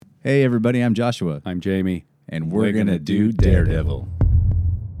Hey everybody, I'm Joshua. I'm Jamie. And we're going to do Daredevil.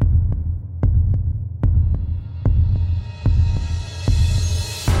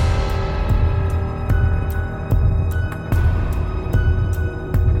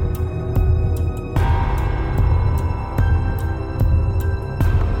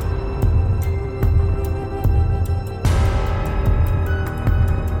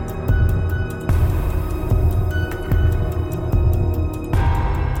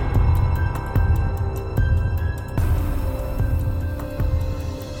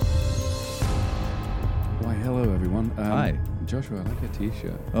 Hi. Joshua, I like your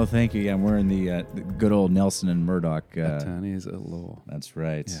T-shirt. Oh, thank you. Yeah, I'm wearing the good old Nelson and Murdoch. Attorneys at law. That's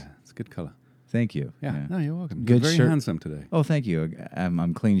right. Yeah, it's a good color. Thank you. Yeah. No, you're welcome. Good you're very shirt. handsome today. Oh, thank you.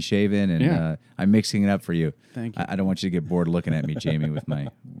 I'm clean shaven and I'm mixing it up for you. Thank you. I don't want you to get bored looking at me, Jamie, with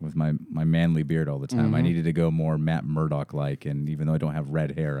my manly beard all the time. Mm-hmm. I needed to go more Matt Murdock like, and even though I don't have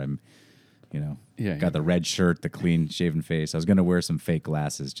red hair, I'm, got the red shirt, the clean shaven face. I was going to wear some fake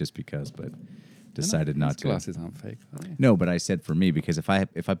glasses just because, but decided not to. Glasses aren't fake, are they? No, but I said for me because if I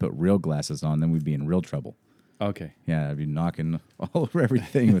put real glasses on, then we'd be in real trouble. Okay. Yeah, I'd be knocking all over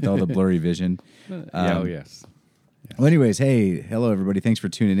everything with all the blurry vision. Yes. Well, anyways, hello everybody. Thanks for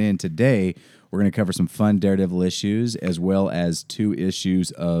tuning in. Today we're going to cover some fun Daredevil issues as well as 2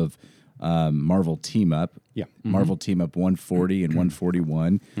 issues of Marvel Team Up. Yeah. Marvel Team Up 140 and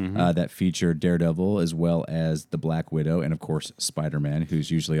 141 that feature Daredevil as well as the Black Widow and of course Spider-Man,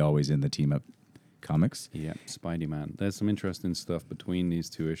 who's usually always in the Team Up comics. Yeah, Spidey-Man. There's some interesting stuff between these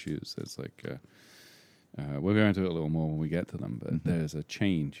 2 issues. There's like, we'll go into it a little more when we get to them, but there's a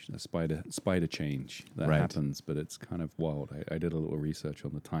change, a spider change that happens, but it's kind of wild. I did a little research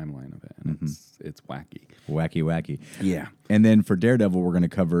on the timeline of it, and it's wacky. Wacky. Yeah. And then for Daredevil, we're going to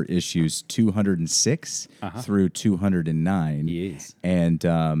cover issues 206 through 209. Yes.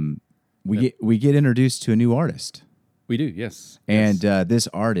 And we get introduced to a new artist. We do, yes. And this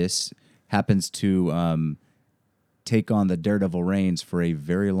artist happens to take on the Daredevil reins for a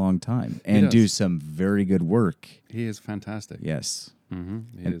very long time and do some very good work. He is fantastic. Yes.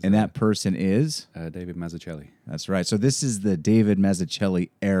 Mm-hmm. And that person is? David Mazzucchelli. That's right. So this is the David Mazzucchelli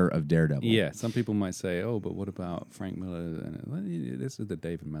era of Daredevil. Yeah. Some people might say, oh, but what about Frank Miller? This is the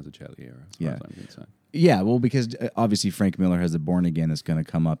David Mazzucchelli era, as far as I'm concerned. Yeah, well, because obviously Frank Miller has a Born Again that's going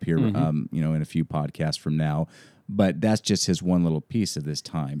to come up here, in a few podcasts from now. But that's just his one little piece of this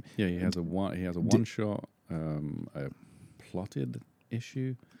time. Yeah, he has a one shot, a plotted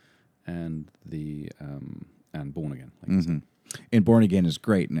issue, and and Born Again. Like you said. And Born Again is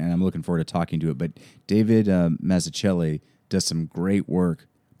great, and I'm looking forward to talking to it. But David Mazzucchelli does some great work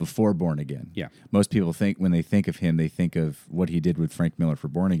before Born Again. Yeah. Most people think when they think of him, they think of what he did with Frank Miller for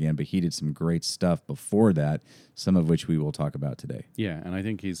Born Again, but he did some great stuff before that, some of which we will talk about today. Yeah, and I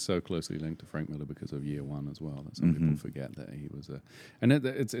think he's so closely linked to Frank Miller because of Year One as well that some people forget that he was a... And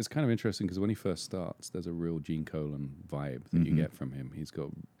it's kind of interesting because when he first starts, there's a real Gene Colan vibe that you get from him. He's got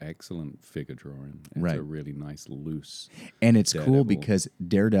excellent figure drawing. It's a really nice, loose And it's Daredevil. cool because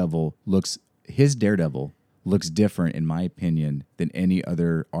his Daredevil looks different, in my opinion, than any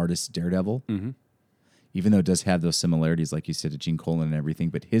other artist's Daredevil. Even though it does have those similarities, like you said, to Gene Colan and everything.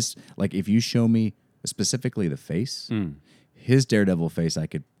 But if you show me specifically the face, his Daredevil face I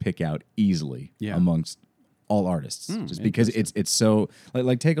could pick out easily amongst all artists. Just because it's so...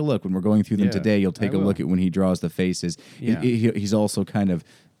 Like, take a look. When we're going through them today, you'll take a look at when he draws the faces. Yeah. He's also kind of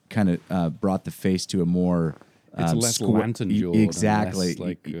brought the face to a more... It's less lantern-jawed. Exactly.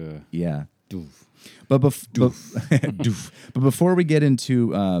 Doof. But before we get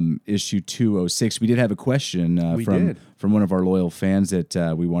into issue 206, we did have a question from one of our loyal fans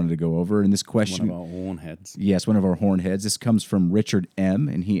that we wanted to go over. And this question... One of our horn heads. Yes, one of our horn heads. This comes from Richard M.,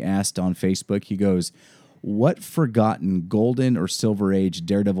 and he asked on Facebook, he goes, what forgotten Golden or Silver Age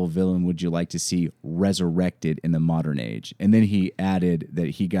Daredevil villain would you like to see resurrected in the modern age? And then he added that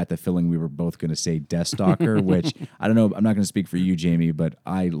he got the feeling we were both going to say Deathstalker, which I don't know. I'm not going to speak for you, Jamie, but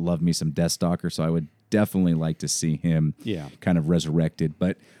I love me some Deathstalker, so I would definitely like to see him kind of resurrected.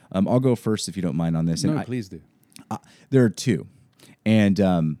 But I'll go first if you don't mind on this. No, please do. There are 2.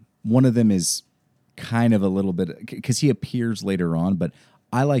 And one of them is kind of a little bit, because he appears later on, but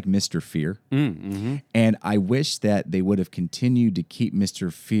I like Mr. Fear, and I wish that they would have continued to keep Mr.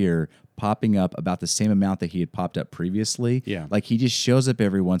 Fear popping up about the same amount that he had popped up previously. Yeah. Like he just shows up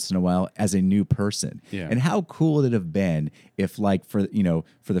every once in a while as a new person. Yeah. And how cool would it have been if, like, for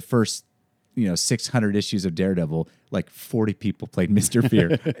the first 600 issues of Daredevil, like 40 people played Mr.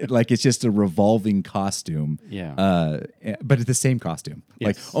 Fear. Like it's just a revolving costume. Yeah. But it's the same costume.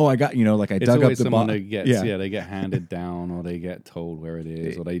 Yes. Like, I got, like I It's dug up always the someone box. that gets, they get handed down, or they get told where it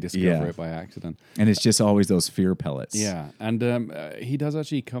is, or they discover it by accident. And it's just always those fear pellets. Yeah, and he does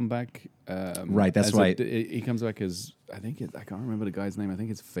actually come back. Right, that's right. He comes back as, I can't remember the guy's name. I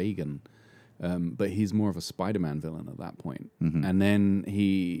think it's Fagin. But he's more of a Spider-Man villain at that point. Mm-hmm. And then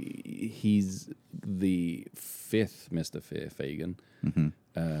he's the fifth Mr. Fear, Fagin.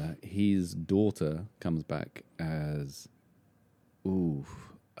 Mm-hmm. His daughter comes back as,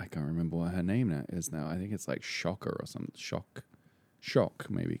 I can't remember what her name is now. I think it's like Shocker or something. Shock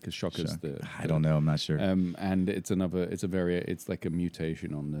maybe, because Shock is the. I don't know. I'm not sure. And it's like a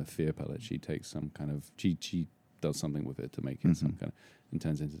mutation on the fear pellet. She takes some kind of she does something with it to make it some kind of, and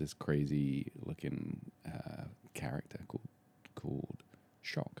turns into this crazy looking character called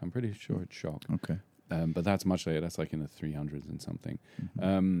Shock. I'm pretty sure it's Shock. Okay. But that's much later. That's like in the 300s and something.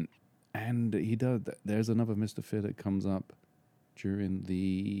 And he does. There's another Mr. Fear that comes up during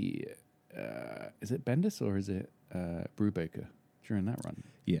the. Is it Bendis or is it Brubaker during that run?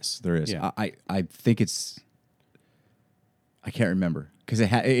 Yes, there is. Yeah. I think it's. I can't remember because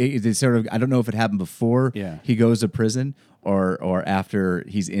it's sort of. I don't know if it happened before he goes to prison or after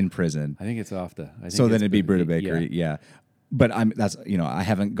he's in prison. I think it's after. So then it'd be Brubaker. Yeah. But I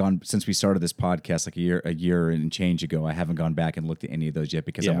haven't gone since we started this podcast like a year and change ago. I haven't gone back and looked at any of those yet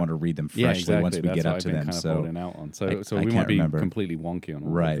because I want to read them freshly once we get up to them. So holding out on. So we might be completely wonky on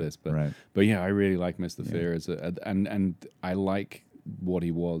all of this, but yeah, I really like Mr. Fear and I like what he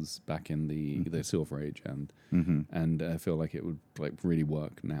was back in the Silver Age, and I feel like it would like really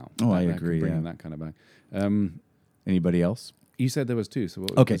work now. I agree. Bringing that kind of back. Anybody else? You said there was two, so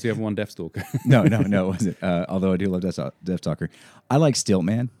okay. Was the other one Deathstalker? No, it wasn't. Although I do love Deathstalker. I like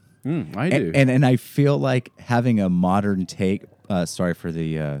Stiltman. I do. And I feel like having a modern take, sorry for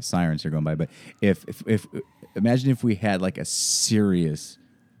the sirens here going by, but if imagine if we had like a serious,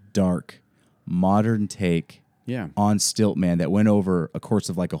 dark, modern take on Stiltman that went over a course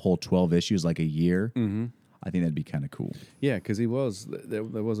of like a whole 12 issues, like a year. I think that'd be kind of cool. Yeah, because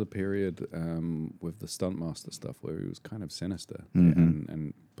there was a period with the Stuntmaster stuff where he was kind of sinister,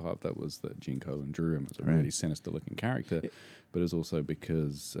 and part of that was that Gene Colan drew him as a really sinister looking character, but it was also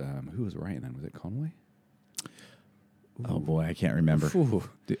because who was writing then? Was it Conway? Oh boy, I can't remember.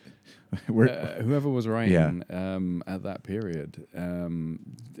 Whoever was writing at that period,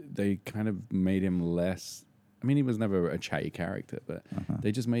 they kind of made him less. I mean, he was never a chatty character, but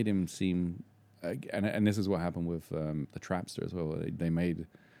they just made him seem. And this is what happened with the Trapster as well. They made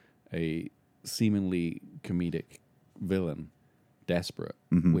a seemingly comedic villain desperate,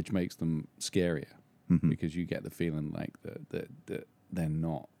 which makes them scarier because you get the feeling like that they're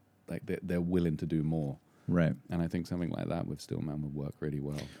not like they're willing to do more. Right. And I think something like that with Stiltman would work really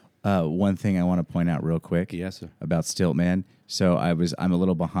well. One thing I want to point out real quick about Stiltman. So I'm a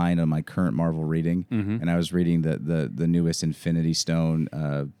little behind on my current Marvel reading, and I was reading the newest Infinity Stone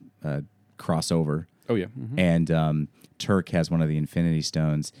crossover. Oh yeah. And Turk has one of the Infinity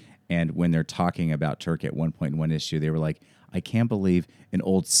Stones, and when they're talking about Turk at one point in one issue, they were like, I can't believe an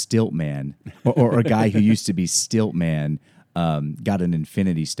old Stiltman or a guy who used to be Stiltman got an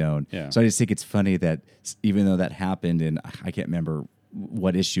Infinity Stone. Yeah. So I just think it's funny that even though that happened, and I can't remember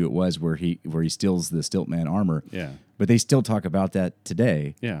what issue it was where he steals the Stiltman armor. Yeah. But they still talk about that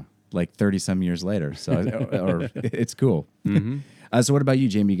today. Yeah. Like 30 some years later. So or it's cool. So what about you,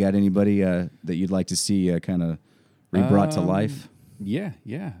 Jamie? You got anybody that you'd like to see kind of rebrought to life? Yeah.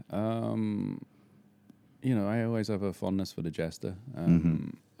 I always have a fondness for the Jester.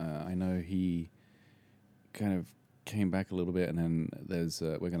 I know he kind of came back a little bit, and then there's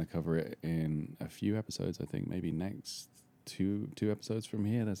we're going to cover it in a few episodes. I think maybe next two episodes from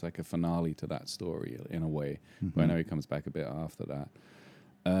here. There's like a finale to that story in a way. But I know he comes back a bit after that.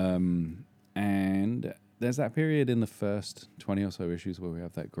 And there's that period in the first 20 or so issues where we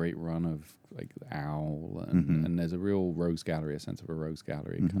have that great run of like Owl and there's a real rogues gallery, a sense of a rogues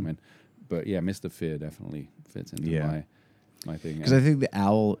gallery coming. But yeah, Mr. Fear definitely fits into my thing. Because I think the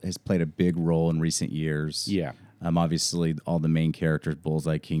Owl has played a big role in recent years. Yeah. Obviously all the main characters,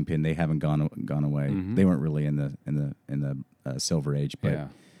 Bullseye, Kingpin, they haven't gone away. They weren't really in the Silver Age, but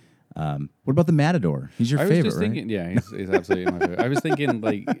what about the Matador? He's your favorite, I was just thinking, right? Yeah, he's absolutely my favorite. I was thinking,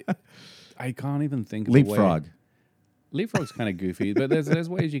 like, I can't even think of Leapfrog. a way. Leapfrog's kind of goofy, but there's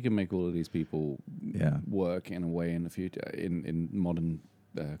ways you can make all of these people work in a way in the future, in modern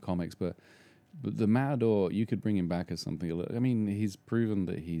comics. But the Matador, you could bring him back as something. I mean, he's proven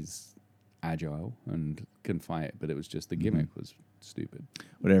that he's agile and can fight, but it was just the gimmick was stupid.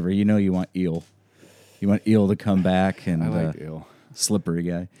 Whatever. You want Eel. You want Eel to come back and I like Eel. Slippery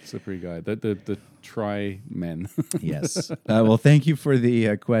guy. Slippery guy. The try men. Yes. Well, thank you for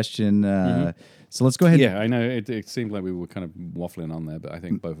the question. So let's go ahead. Yeah, I know. It seemed like we were kind of waffling on there, but I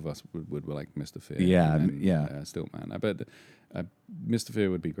think both of us would like Mr. Fear. Yeah, and yeah. I bet Mr.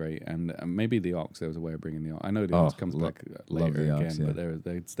 Fear would be great, and maybe the Ox. There was a way of bringing the Ox. I know the Ox comes back later Ox, again, but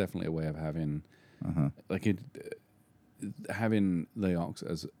there's definitely a way of having having the Ox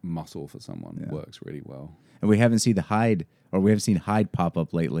as muscle for someone works really well. And we haven't seen Hyde pop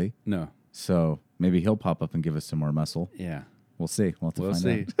up lately. No. So maybe he'll pop up and give us some more muscle. Yeah. We'll see. We'll find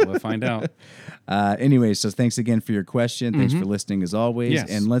out. We'll find out. Anyway, so thanks again for your question. Thanks for listening as always. Yes.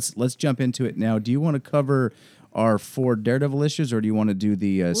 And let's jump into it now. Do you want to cover our 4 Daredevil issues, or do you want to do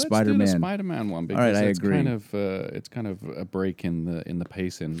the Spider-Man? Let's do the Spider-Man one because all right, I agree. It's kind of a break in the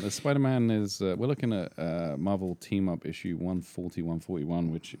pacing. The Spider-Man is we're looking at Marvel Team Up issue 140, 141,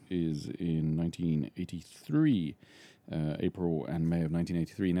 which is in 1983, April and May of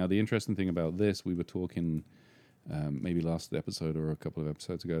 1983. Now, the interesting thing about this, we were talking maybe last episode or a couple of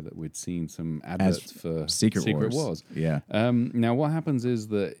episodes ago that we'd seen some adverts for Secret Wars. Yeah. Now, what happens is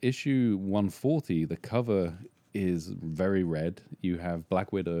the issue 140, the cover is very red. You have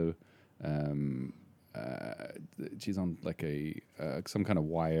Black Widow. She's on like some kind of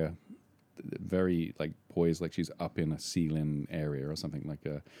wire, very like poised, like she's up in a ceiling area or something, like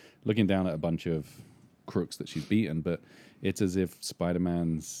looking down at a bunch of crooks that she's beaten. But it's as if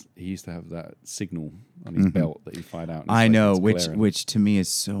he used to have that signal on his belt that he fired out. I know, which to me is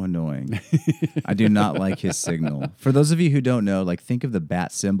so annoying. I do not like his signal. For those of you who don't know, like think of the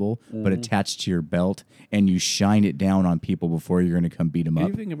bat symbol, but attached to your belt, and you shine it down on people before you're going to come beat them up. Do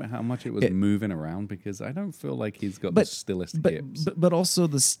you think about how much it was moving around? Because I don't feel like he's got the stillest hips. But also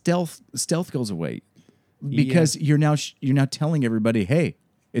the stealth goes away because you're now telling everybody, hey,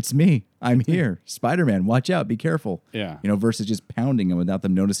 it's me. I'm here. Spider-Man, watch out. Be careful. Yeah. Versus just pounding them without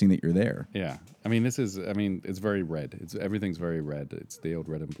them noticing that you're there. Yeah. It's very red. Everything's very red. It's the old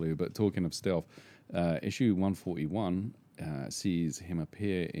red and blue. But talking of stealth, issue 141 sees him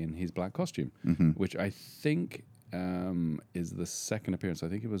appear in his black costume, which I think is the second appearance. I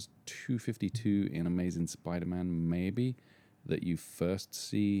think it was 252 in Amazing Spider-Man, maybe, that you first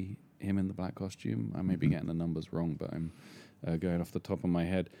see him in the black costume. I may be getting the numbers wrong, but I'm going off the top of my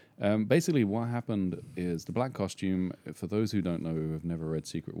head. Basically, what happened is the black costume, for those who don't know, who have never read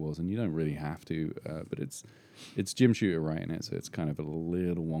Secret Wars, and you don't really have to, but it's Jim Shooter writing it, so it's kind of a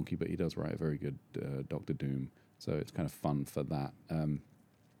little wonky, but he does write a very good Doctor Doom, so it's kind of fun for that.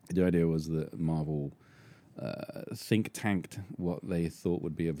 The idea was that Marvel think tanked what they thought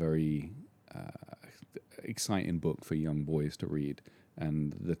would be a very exciting book for young boys to read,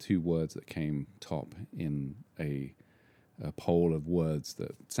 and the 2 words that came top in a poll of words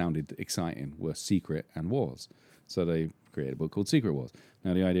that sounded exciting were secret and wars. So they created a book called Secret Wars.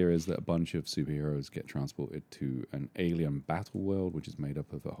 Now, the idea is that a bunch of superheroes get transported to an alien battle world, which is made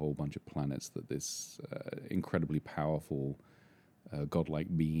up of a whole bunch of planets that this incredibly powerful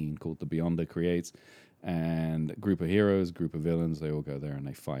godlike being called the Beyonder creates. And a group of heroes, group of villains, they all go there and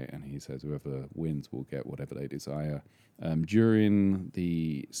they fight. And he says whoever wins will get whatever they desire. During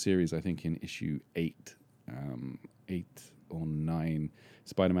the series, I think in issue 8 or 9,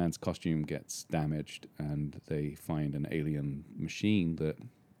 Spider-Man's costume gets damaged and they find an alien machine that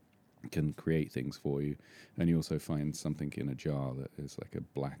can create things for you. And you also find something in a jar that is like a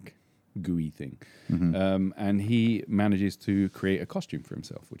black gooey thing. And he manages to create a costume for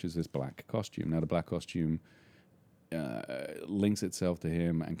himself, which is this black costume. Now, the black costume links itself to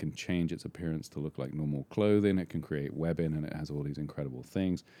him and can change its appearance to look like normal clothing. It can create webbing, and it has all these incredible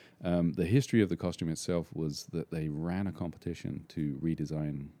things. The history of the costume itself was that they ran a competition to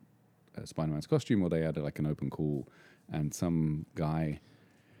redesign Spider-Man's costume, where they had like an open call, and some guy,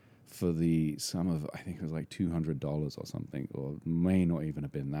 for the sum of, I think it was like $200 or something, or may not even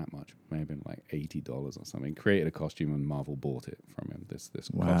have been that much, may have been like $80 or something, created a costume and Marvel bought it from him, this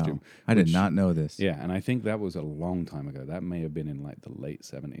costume. I did not know this. Yeah, and I think that was a long time ago. That may have been in like the late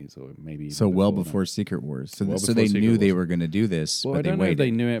 70s or maybe even so well before Secret Wars. So they knew they were going to do this, well, but I don't they know waited. if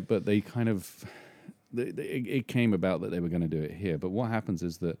they knew it, but they kind of, it came about that they were going to do it here. But what happens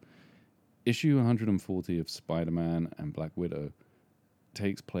is that issue 140 of Spider-Man and Black Widow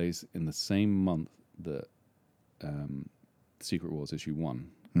takes place in the same month that Secret Wars issue 1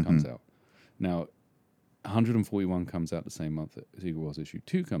 comes out. Now, 141 comes out the same month that Secret Wars issue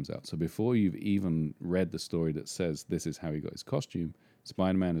 2 comes out. So before you've even read the story that says this is how he got his costume,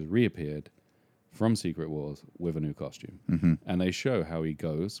 Spider-Man has reappeared, from Secret Wars with a new costume. Mm-hmm. And they show how he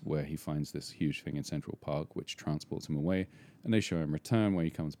goes, where he finds this huge thing in Central Park, which transports him away. And they show him return, where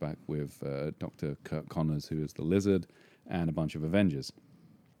he comes back with Dr. Kurt Connors, who is the Lizard, and a bunch of Avengers.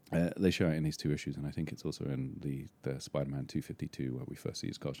 They show it in these 2 issues, and I think it's also in the Spider-Man 252, where we first see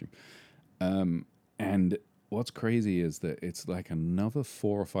his costume. And what's crazy is that it's like another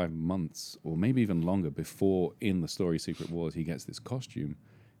 4 or 5 months, or maybe even longer, before in the story Secret Wars he gets this costume.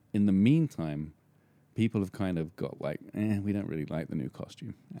 In the meantime, people have kind of got like, we don't really like the new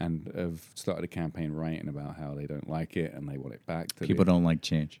costume, and have started a campaign writing about how they don't like it and they want it back. People don't like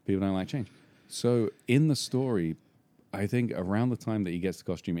change. People don't like change. So in the story, I think around the time that he gets the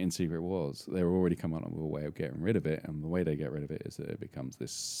costume in Secret Wars, they were already coming up with a way of getting rid of it, and the way they get rid of it is that it becomes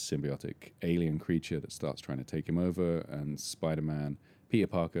this symbiotic alien creature that starts trying to take him over, and Spider-Man, Peter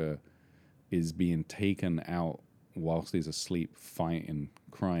Parker, is being taken out whilst he's asleep fighting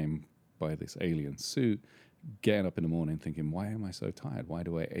crime by this alien suit, getting up in the morning thinking, why am I so tired? Why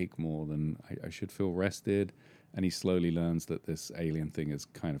do I ache more than I should feel rested? And he slowly learns that this alien thing has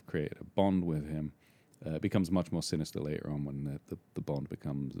kind of created a bond with him. It becomes much more sinister later on when the bond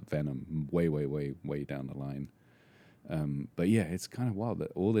becomes Venom way down the line. But yeah, it's kind of wild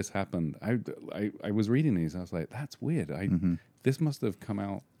that all this happened. I was reading these, I was like, that's weird. This must have come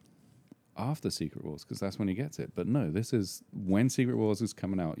out after Secret Wars, because that's when he gets it. But no, this is when Secret Wars is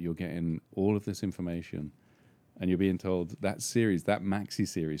coming out, you're getting all of this information, and you're being told that series, that maxi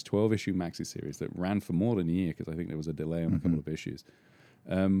series, 12-issue maxi series that ran for more than a year, because I think there was a delay on a couple of issues.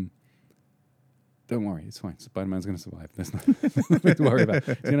 Don't worry, it's fine. Spider-Man's going to survive. There's nothing to worry about.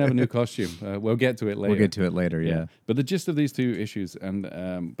 He's going to have a new costume. We'll get to it later. Yeah. But the gist of these 2 issues,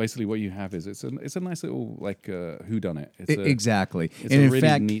 and basically what you have is it's a nice little like whodunit. Exactly. It's a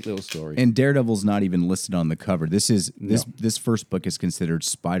really neat little story. And Daredevil's not even listed on the cover. This first book is considered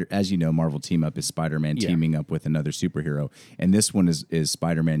as you know, Marvel Team Up is Spider-Man teaming up with another superhero, and this one is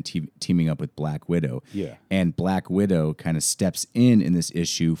Spider-Man teaming up with Black Widow. Yeah. And Black Widow kind of steps in this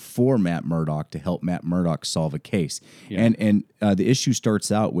issue for Matt Murdock to help Matt Murdock solve a case. Yeah. And the issue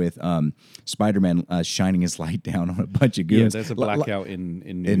starts out with Spider-Man shining his light down on a bunch of goons. Yeah, there's a blackout in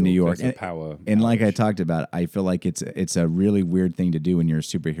New York. There's a power. And like I talked about, I feel like it's a really weird thing to do when you're a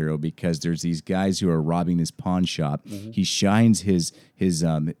superhero, because there's these guys who are robbing this pawn shop. Mm-hmm. He shines his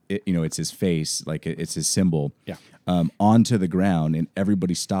it's his face, like it's his symbol. Yeah. Onto the ground, and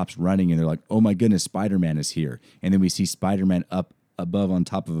everybody stops running, and they're like, "Oh my goodness, Spider-Man is here!" And then we see Spider-Man up above on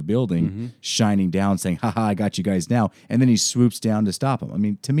top of a building, shining down, saying, "Haha, I got you guys now." And then he swoops down to stop him. I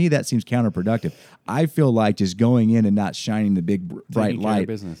mean, to me, that seems counterproductive. I feel like just going in and not shining the big bright light.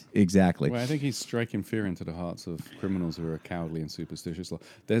 Business. Exactly. Well, I think he's striking fear into the hearts of criminals who are cowardly and superstitious.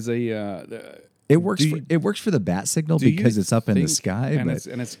 There's a. It works for the bat signal because it's up in the sky, and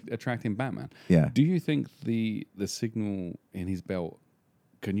it's attracting Batman. Yeah. Do you think the signal in his belt,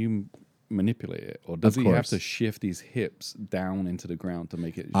 can you manipulate it, or does he have to shift his hips down into the ground to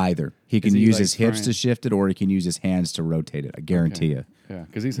make it? Either he can use his hips to shift it, or he can use his hands to rotate it. I guarantee you. Yeah,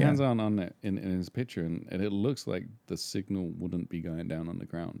 because his hands aren't on it in his picture, and it looks like the signal wouldn't be going down on the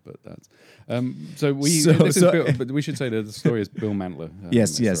ground. But that's but we should say that the story is Bill Mantlo.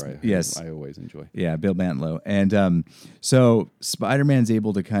 Yes. I always enjoy. Yeah, Bill Mantlo, and so Spider-Man's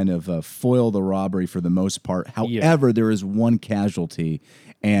able to kind of foil the robbery for the most part. However, there is one casualty.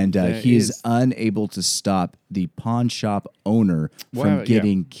 And he is unable to stop the pawn shop owner from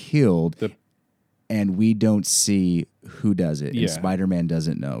getting killed. And we don't see who does it. Yeah. And Spider-Man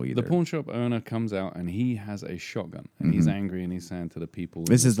doesn't know either. The pawn shop owner comes out and he has a shotgun. And he's angry and he's saying to the people,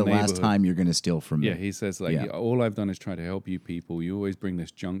 this is the last time you're going to steal from me. Yeah, he says, all I've done is try to help you people. You always bring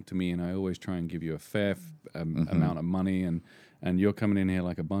this junk to me, and I always try and give you a fair amount of money. And you're coming in here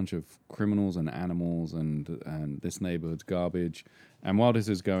like a bunch of criminals and animals, and this neighborhood's garbage. And while this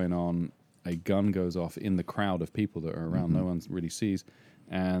is going on, a gun goes off in the crowd of people that are around. No one really sees,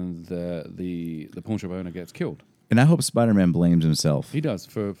 and the pawn shop owner gets killed. And I hope Spider-Man blames himself. He does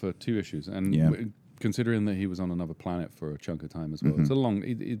for 2 issues, and considering that he was on another planet for a chunk of time as well, it's a long.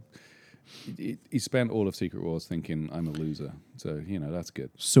 He spent all of Secret Wars thinking, I'm a loser. So, that's good.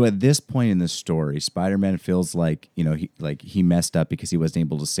 So at this point in the story, Spider-Man feels like, he messed up because he wasn't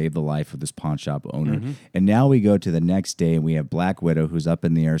able to save the life of this pawn shop owner. Mm-hmm. And now we go to the next day, and we have Black Widow, who's up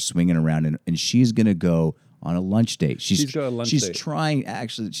in the air swinging around, and she's going to go on a lunch date. She's got a lunch date. She's trying,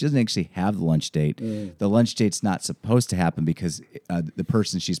 actually, she doesn't actually have the lunch date. The lunch date's not supposed to happen because the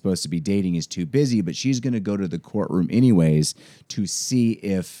person she's supposed to be dating is too busy, but she's going to go to the courtroom anyways to see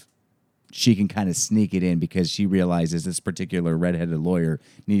if she can kind of sneak it in because she realizes this particular redheaded lawyer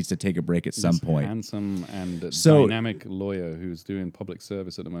needs to take a break at some point. Handsome and dynamic lawyer who's doing public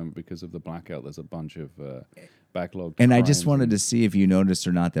service at the moment because of the blackout. There's a bunch of backlogged And I just wanted to see if you noticed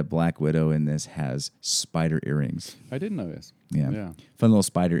or not that Black Widow in this has spider earrings. I did notice. Yeah. Fun little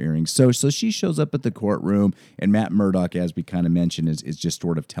spider earrings. So she shows up at the courtroom, and Matt Murdock, as we kind of mentioned, is just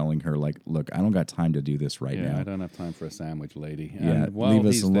sort of telling her, like, look, I don't got time to do this now. Yeah, I don't have time for a sandwich, lady. Yeah, and while leave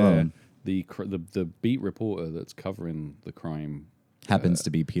us he's alone. There, the beat reporter that's covering the crime happens to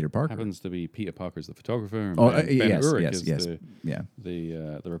be Peter Parker. Happens to be Peter Parker's the photographer. And yes, Urich yes, is yes.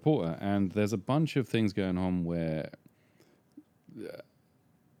 the reporter. And there's a bunch of things going on where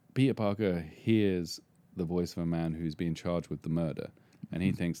Peter Parker hears the voice of a man who's being charged with the murder. And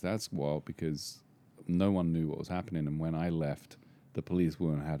he thinks that's wild because no one knew what was happening. And when I left, the police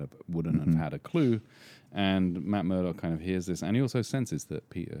wouldn't have had a clue. And Matt Murdock kind of hears this, and he also senses that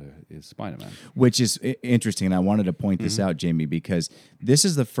Peter is Spider-Man. Which is interesting, and I wanted to point this out, Jamie, because this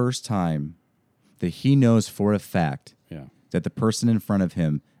is the first time that he knows for a fact that the person in front of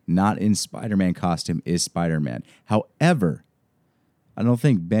him, not in Spider-Man costume, is Spider-Man. However, I don't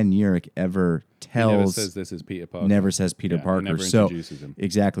think Ben Urich ever tells... He never says this is Peter Parker. Never says Peter Parker. He never introduces him.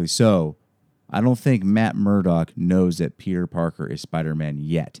 Exactly. So... I don't think Matt Murdock knows that Peter Parker is Spider-Man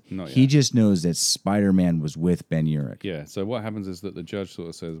yet. Not yet. He just knows that Spider-Man was with Ben Urich. Yeah, so what happens is that the judge sort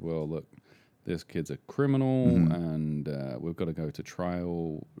of says, well, look, this kid's a criminal and we've got to go to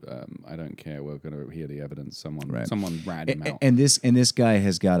trial. I don't care. We're going to hear the evidence. Someone ratted him out. And this guy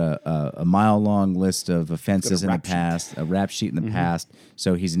has got a mile-long list of offenses in the past, a rap sheet in the past.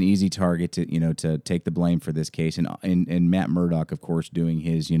 So he's an easy target to take the blame for this case. And Matt Murdock, of course, doing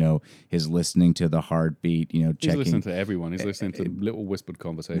his listening to the heartbeat, checking. He's listening to everyone. He's listening to little whispered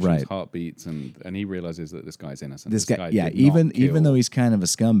conversations, heartbeats, and he realizes that this guy's innocent. This guy even though he's kind of a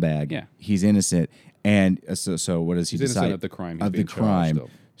scumbag, he's innocent. And so what does he decide? Innocent of the crime he's being charged of.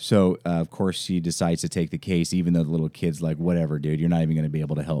 So, of course, he decides to take the case, even though the little kid's like, whatever, dude, you're not even going to be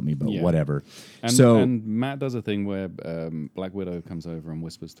able to help me, but whatever. And Matt does a thing where Black Widow comes over and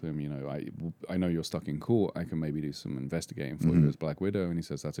whispers to him, I know you're stuck in court. I can maybe do some investigating for you as Black Widow. And he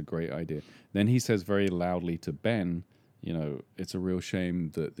says, that's a great idea. Then he says very loudly to Ben, it's a real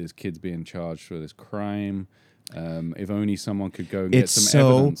shame that this kid's being charged for this crime. If only someone could go and get some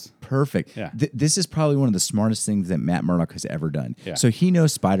evidence. It's so perfect. Yeah. This is probably one of the smartest things that Matt Murdock has ever done. Yeah. So he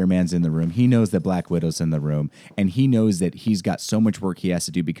knows Spider-Man's in the room. He knows that Black Widow's in the room. And he knows that he's got so much work he has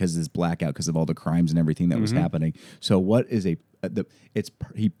to do because of this blackout, because of all the crimes and everything that was happening. So what is he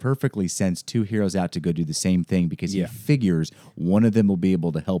perfectly sends two heroes out to go do the same thing because he figures one of them will be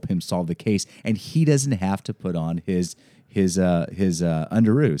able to help him solve the case, and he doesn't have to put on his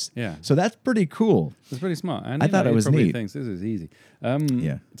underoos. Yeah. So that's pretty cool. It's pretty smart. And I thought it was probably neat. Thinks this is easy.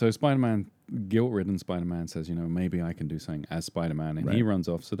 So Spider-Man, guilt-ridden Spider-Man says, maybe I can do something as Spider-Man, and he runs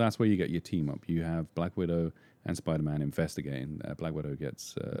off. So that's where you get your team up. You have Black Widow and Spider-Man investigating. Black Widow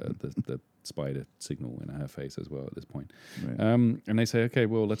gets the spider signal in her face as well at this point. Right. And they say, okay,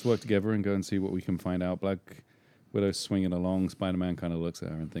 well, let's work together and go and see what we can find out. Black Widow's swinging along. Spider-Man kind of looks at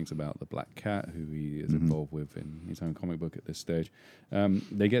her and thinks about the Black Cat, who he is involved with in his own comic book at this stage.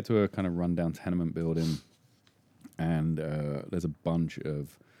 They get to a kind of rundown tenement building, and there's a bunch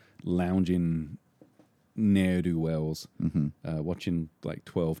of lounging ne'er-do-wells watching like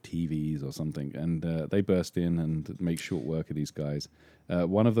 12 TVs or something, and they burst in and make short work of these guys.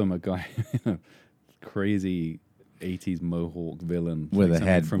 One of them, a guy, crazy 80s mohawk villain with a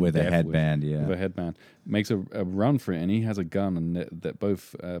headband, with a headband, makes a run for it, and he has a gun, and that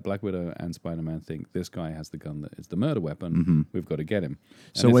both Black Widow and Spider-Man think this guy has the gun that is the murder weapon. We've got to get him.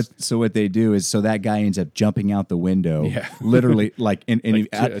 And so what they do is, so that guy ends up jumping out the window, literally like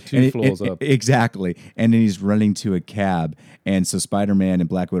two floors up, exactly, and then he's running to a cab, and so Spider-Man and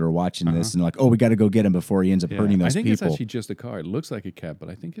Black Widow are watching this and like, oh, we got to go get him before he ends up hurting those people. I think it's actually just a car. It looks like a cab, but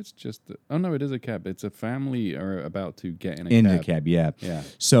I think it's just oh no, it is a cab. It's a family about to get in a cab. Yeah.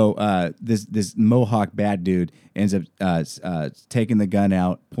 So this Mohawk bad dude ends up taking the gun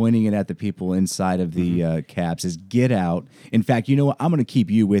out, pointing it at the people inside of the cab, says, "Get out." In fact, you know what? I'm going to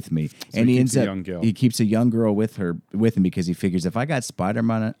keep you with me. So and he keeps a young girl with him because he figures if I got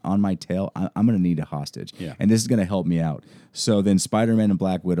Spider-Man on my tail, I'm going to need a hostage. Yeah. And this is going to help me out. So then Spider-Man and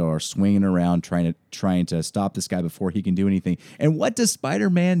Black Widow are swinging around trying to stop this guy before he can do anything. And what does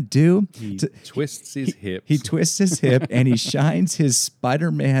Spider-Man do? He twists his hips. He twists his hip and he shines his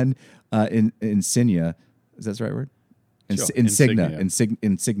Spider-Man insignia. Is that the right word? Sure.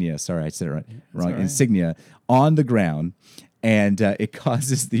 Insignia. Sorry, I said it wrong. Right. Insignia on the ground. and it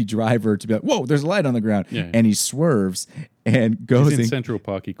causes the driver to be like, "Whoa, there's a light on the ground," Yeah. and he swerves and goes He's in Central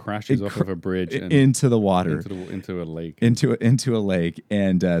Park. He crashes off of a bridge and into the water, into a lake, into a lake,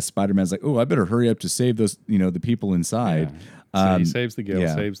 and Spider-Man's like, "Oh, I better hurry up to save those, the people inside." So he saves the girl,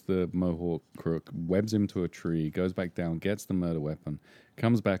 saves the Mohawk crook, webs him to a tree, goes back down, gets the murder weapon,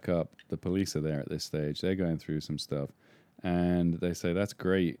 comes back up. The police are there at this stage. They're going through some stuff. And they say, that's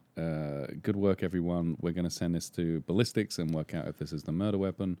great. Good work, everyone. We're going to send this to ballistics and work out if this is the murder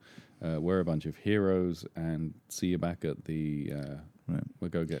weapon. We're a bunch of heroes, and see you back at the... We'll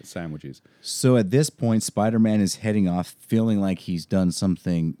go get sandwiches. So at this point, Spider-Man is heading off feeling like he's done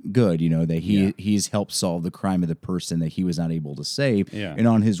something good, that he's helped solve the crime of the person that he was not able to save. Yeah. And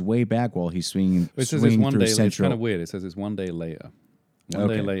on his way back while he's swinging It says through it's one day. Central... It's kind of weird. It says it's one day later. One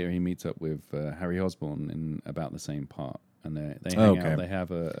day later, he meets up with Harry Osborn in about the same part. And they hang out. They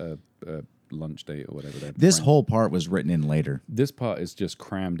have a lunch date or whatever. This whole part was written in later. This part is just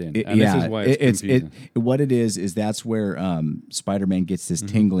crammed in. This is why it's confusing. What it is that's where Spider-Man gets this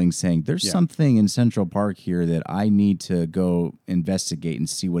tingling saying, there's something in Central Park here that I need to go investigate and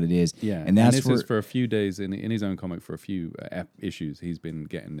see what it is. Yeah, and that's this is for a few days in his own comic for a few issues. He's been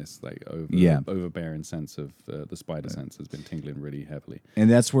getting this overbearing sense of the spider sense has been tingling really heavily. And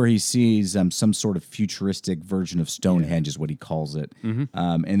that's where he sees some sort of futuristic version of Stonehenge is what he calls it. And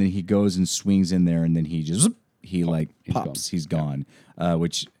then he goes and swings in there, and then he just pops. He's gone.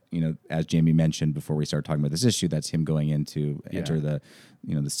 Which as Jamie mentioned before we started talking about this issue, that's him going in to enter the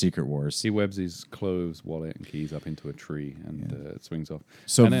Secret Wars. He webs his clothes, wallet, and keys up into a tree and swings off.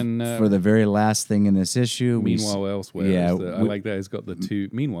 So and then, for the very last thing in this issue, meanwhile elsewhere, I like that. It's got the two.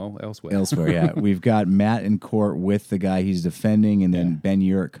 Meanwhile elsewhere, we've got Matt in court with the guy he's defending, and then Ben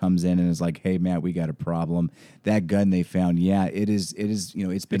Urich comes in and is like, "Hey, Matt, we got a problem. That gun they found, it is. It's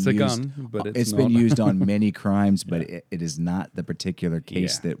been it's used, a gun, but it's been used on many crimes, but it is not the particular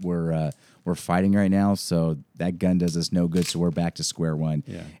case that we're fighting right now. So that gun does us no good. So we're back to square one.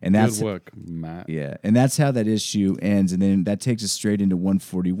 Yeah, and that's good work, Matt. Yeah, and that's how that issue ends, and then that takes us straight into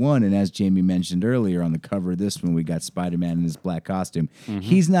 141. And as Jamie mentioned earlier, on the cover of this one, we got Spider-Man in his black costume.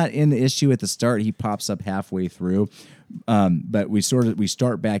 He's not in the issue at the start; he pops up halfway through. But we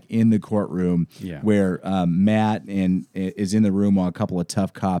start back in the courtroom where Matt is in the room while a couple of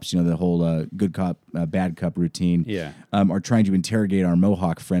tough cops, the whole good cop bad cop routine, are trying to interrogate our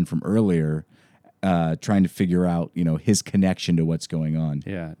Mohawk friend from earlier. Trying to figure out, his connection to what's going on.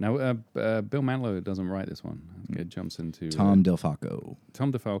 Yeah. Now, Bill Mantlo doesn't write this one. It jumps into Tom DeFalco.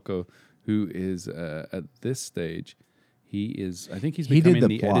 Tom DeFalco, who is at this stage, I think he's becoming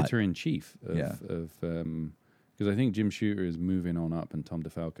the editor-in-chief of because I think Jim Shooter is moving on up and Tom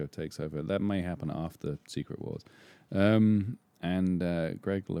DeFalco takes over. That may happen after Secret Wars. And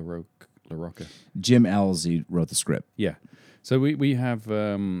Greg LaRocca. Jim Owlsey wrote the script. Yeah. So we have,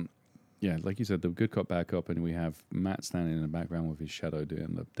 like you said, the good cop, bad cop, and we have Matt standing in the background with his shadow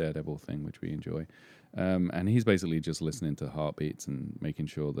doing the Daredevil thing, which we enjoy. And he's basically just listening to heartbeats and making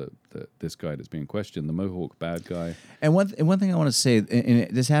sure that this guy that's being questioned, the Mohawk bad guy. And one thing I want to say,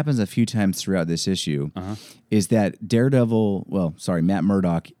 and this happens a few times throughout this issue, is that Matt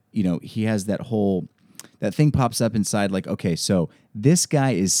Murdock, he has that thing pops up inside like, okay, so this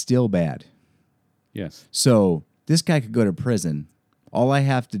guy is still bad. Yes. So this guy could go to prison. All I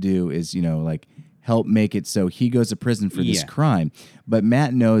have to do is, help make it so he goes to prison for this crime. But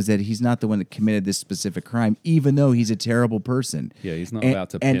Matt knows that he's not the one that committed this specific crime, even though he's a terrible person. Yeah, he's not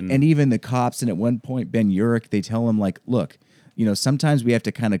about to pin... And even the cops, and at one point, Ben Urich, they tell him, like, look, sometimes we have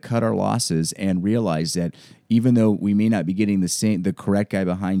to kind of cut our losses and realize that even though we may not be getting the correct guy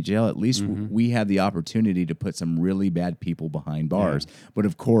behind jail, at least we have the opportunity to put some really bad people behind bars. Yeah. But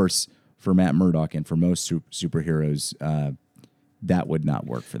of course, for Matt Murdock and for most superheroes, that would not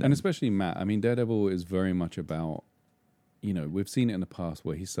work for them. And especially Matt. I mean, Daredevil is very much about, we've seen it in the past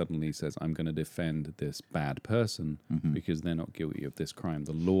where he suddenly says, I'm going to defend this bad person because they're not guilty of this crime.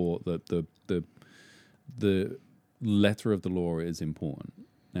 The law, the letter of the law is important.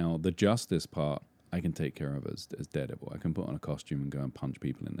 Now, the justice part, I can take care of as Daredevil. I can put on a costume and go and punch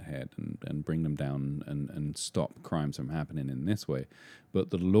people in the head and bring them down and stop crimes from happening in this way. But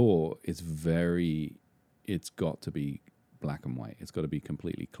the law is it's got to be black and white. It's got to be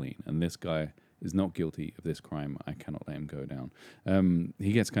completely clean. And this guy is not guilty of this crime. I cannot let him go down.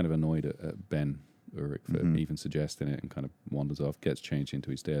 He gets kind of annoyed at Ben Urich for even suggesting it and kind of wanders off, gets changed into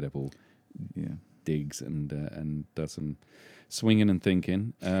his Daredevil digs and does some swinging and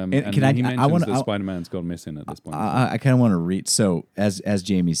thinking. And can he mentions that Spider-Man's gone missing at this point. I kind of want to read. So as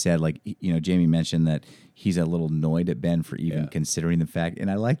Jamie said, like, you know, Jamie mentioned that he's a little annoyed at Ben for even considering the fact.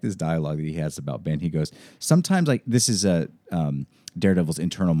 And I like this dialogue that he has about Ben. He goes, sometimes, like, this is a Daredevil's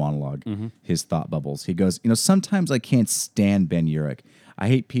internal monologue, his thought bubbles. He goes, you know, sometimes I can't stand Ben Urich. I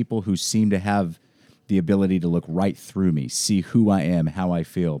hate people who seem to have the ability to look right through me, see who I am, how I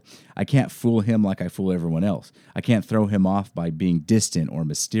feel. I can't fool him like I fool everyone else. I can't throw him off by being distant or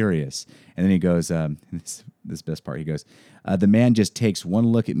mysterious. And then he goes, this best part, he goes, the man just takes one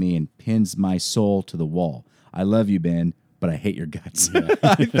look at me and pins my soul to the wall. I love you, Ben, but I hate your guts. Yeah.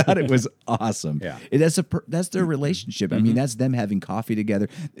 I thought it was awesome. Yeah. That's their relationship. I mean, that's them having coffee together.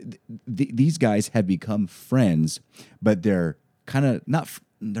 These guys have become friends, but they're kind of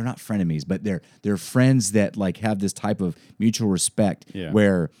they're not frenemies, but they're friends that like have this type of mutual respect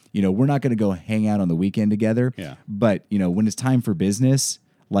where, you know, we're not going to go hang out on the weekend together. Yeah. But, you know, when it's time for business,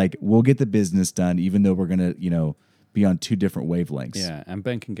 like we'll get the business done, even though we're going to, you know, be on two different wavelengths. Yeah. And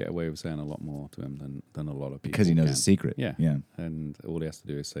Ben can get away with saying a lot more to him than a lot of people. Because he knows a secret. Yeah. Yeah. And all he has to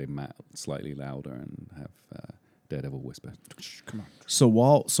do is say Matt slightly louder and have Daredevil whisper. Come on. So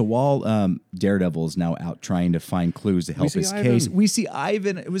while Daredevil is now out trying to find clues to help his case, we see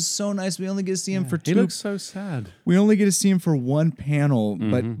Ivan. It was so nice. We only get to see him for two. He looks so sad. We only get to see him for one panel,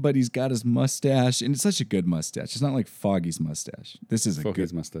 but he's got his mustache, and it's such a good mustache. It's not like Foggy's mustache. This is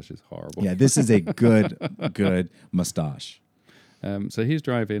Foggy's mustache is horrible. Yeah, this is a good mustache. So he's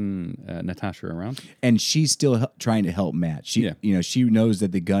driving Natasha around, and she's still trying to help Matt. She knows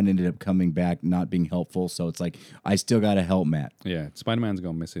that the gun ended up coming back, not being helpful. So it's like, I still got to help Matt. Yeah, Spider-Man's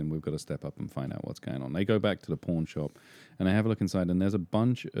gone missing. We've got to step up and find out what's going on. They go back to the pawn shop, and they have a look inside, and there's a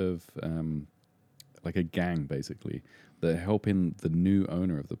bunch of like a gang basically that are helping the new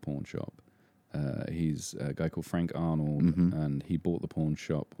owner of the pawn shop. He's a guy called Frank Arnold, and he bought the pawn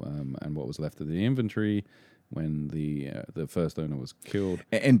shop and what was left of the inventory when the first owner was killed.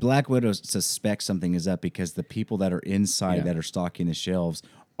 And Black Widow suspects something is up because the people that are inside that are stocking the shelves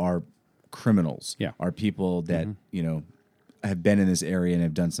are criminals. Yeah. Are people that, you know, have been in this area and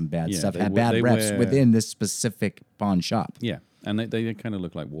have done some bad stuff, have they bad reps within this specific pawn shop. Yeah. And they kind of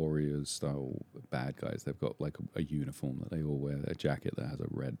look like warriors style bad guys. They've got like a uniform that they all wear, a jacket that has a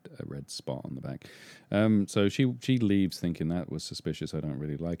red spot on the back. So she leaves thinking that was suspicious. I don't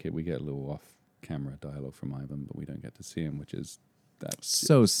really like it. We get a little off camera dialogue from Ivan, but we don't get to see him, which is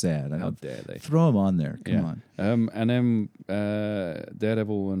so sad. How dare they throw him on there? Come on. And then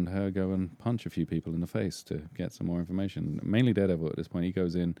Daredevil and her go and punch a few people in the face to get some more information. Mainly Daredevil at this point. He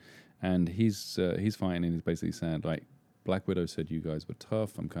goes in and he's fighting, and he's basically saying like, Black Widow said you guys were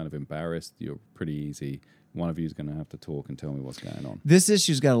tough. I'm kind of embarrassed. You're pretty easy. One of you is going to have to talk and tell me what's going on. This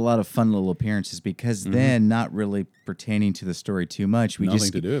issue's got a lot of fun little appearances because then, not really pertaining to the story too much,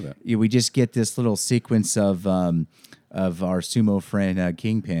 Nothing to do with it. We just get this little sequence of our sumo friend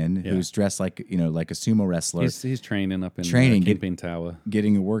Kingpin, who's dressed like a sumo wrestler. He's training up in Kingpin Tower,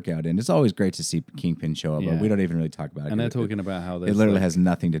 getting a workout in. It's always great to see Kingpin show up, but we don't even really talk about it. And they're talking about how it literally has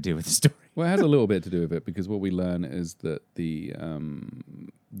nothing to do with the story. Well, it has a little bit to do with it because what we learn is that the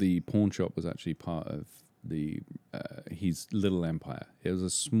pawn shop was actually part of his little empire. It was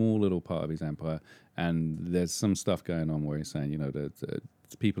a small little part of his empire, and there's some stuff going on where he's saying, that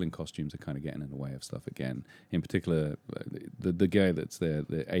people in costumes are kind of getting in the way of stuff again. In particular, the guy that's there,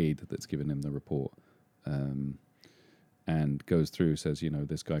 the aide that's giving him the report, and goes through, says,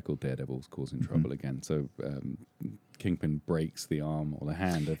 this guy called Daredevil's causing trouble again. So Kingpin breaks the arm or the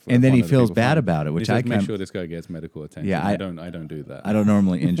hand of, and then he feels bad about it, which I make sure this guy gets medical attention. Yeah, I don't do that. I don't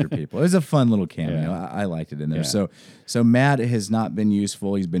normally injure people. It was a fun little cameo. Yeah. I liked it in there. Yeah. So Matt has not been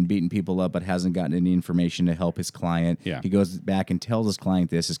useful. He's been beating people up, but hasn't gotten any information to help his client. Yeah. He goes back and tells his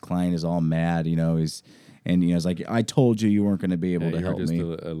client this. His client is all mad. It's like, I told you weren't going to be able to help me.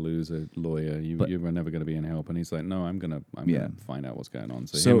 You're just a loser lawyer. You were never going to be in help. And he's like, no, I'm gonna find out what's going on.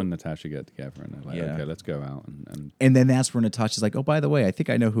 So him and Natasha get together and they're like, okay, let's go out. And then that's where Natasha's like, oh, by the way, I think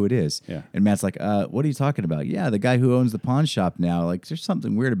I know who it is. Yeah. And Matt's like, what are you talking about? Yeah, the guy who owns the pawn shop now. Like, there's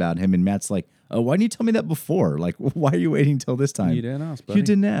something weird about him. And Matt's like, oh, why didn't you tell me that before? Like, why are you waiting till this time? You didn't ask, buddy. You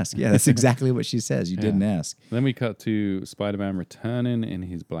didn't ask. Yeah, that's exactly what she says. You didn't ask. Then we cut to Spider-Man returning in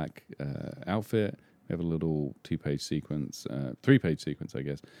his black outfit. We have a little 2-page sequence, 3-page sequence, I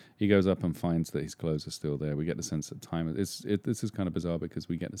guess. He goes up and finds that his clothes are still there. We get the sense that time... This is kind of bizarre because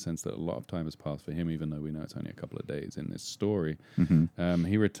we get the sense that a lot of time has passed for him, even though we know it's only a couple of days in this story. Mm-hmm.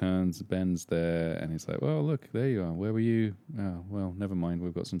 He returns, Ben's there, and he's like, well, look, there you are. Where were you? Oh, well, never mind.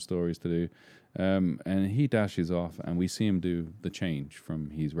 We've got some stories to do. And he dashes off, and we see him do the change from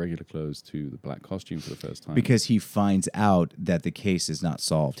his regular clothes to the black costume for the first time. Because he finds out that the case is not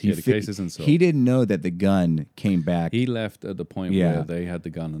solved. The case isn't solved. He didn't know that the gun came back. He left at the point where they had the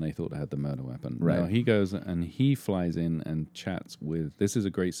gun and they thought they had the murder weapon. Right. Now he goes and he flies in and chats with... This is a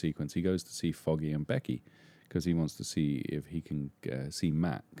great sequence. He goes to see Foggy and Becky because he wants to see if he can see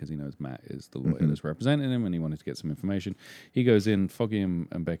Matt, because he knows Matt is the lawyer that's representing him, and he wanted to get some information. He goes in, Foggy and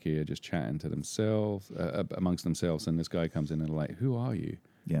Becky are just chatting to themselves, amongst themselves, and this guy comes in and like, who are you?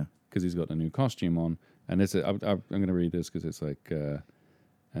 Yeah. Because he's got the new costume on. And this is, I'm going to read this because it's like,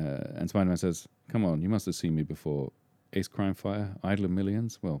 and Spider-Man says, come on, you must have seen me before. Ace Crime Fighter, Idol of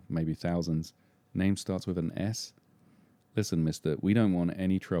Millions, well, maybe thousands. Name starts with an S. Listen, mister, we don't want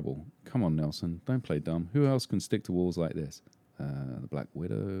any trouble. Come on, Nelson, don't play dumb. Who else can stick to walls like this? The Black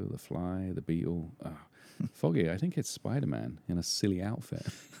Widow, the Fly, the Beetle. Foggy, I think it's Spider-Man in a silly outfit.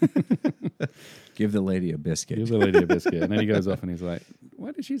 Give the lady a biscuit. Give the lady a biscuit. And then he goes off and he's like,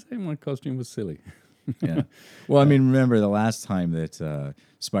 why did she say my costume was silly? Yeah. Well, I mean, remember the last time that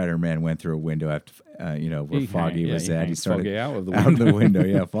Spider-Man went through a window after, where Foggy was at. He started Foggy out of the out window. the window.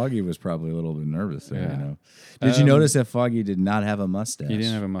 Yeah, Foggy was probably a little bit nervous there. Did you notice that Foggy did not have a mustache? He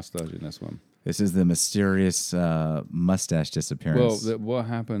didn't have a mustache in this one. This is the mysterious mustache disappearance. Well, what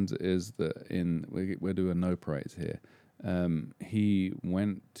happens is that we're doing no prize here. He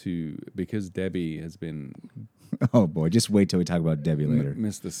went to, because Debbie has been... Oh boy! Just wait till we talk about Debbie later.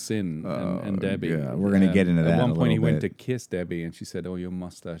 Mr. Sin and Debbie. Yeah, we're gonna get into that. At one a point, he little went bit. to kiss Debbie, and she said, "Oh, your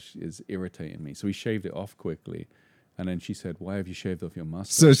mustache is irritating me." So he shaved it off quickly, and then she said, "Why have you shaved off your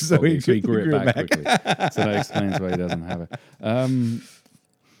mustache?" So he grew it back quickly. So that explains why he doesn't have it.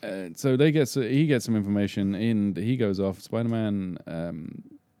 So he gets some information, and he goes off. Spider-Man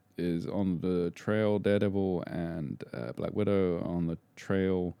is on the trail. Daredevil and Black Widow on the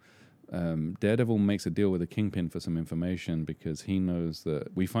trail. Daredevil makes a deal with the Kingpin for some information because he knows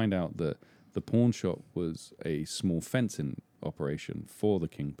that... We find out that the pawn shop was a small fencing operation for the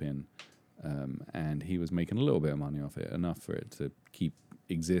Kingpin, and he was making a little bit of money off it, enough for it to keep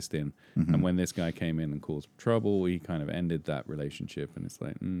existing. Mm-hmm. And when this guy came in and caused trouble, he kind of ended that relationship, and it's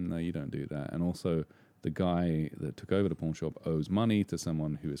like, no, you don't do that. And also... the guy that took over the pawn shop owes money to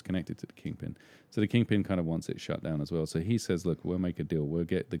someone who is connected to the Kingpin. So the Kingpin kind of wants it shut down as well. So he says, look, we'll make a deal. We'll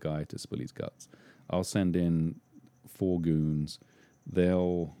get the guy to spill his guts. I'll send in 4 goons.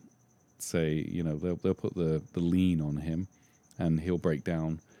 They'll say, they'll put the lean on him and he'll break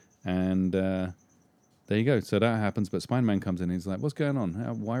down. And there you go. So that happens. But Spider-Man comes in and he's like, what's going on?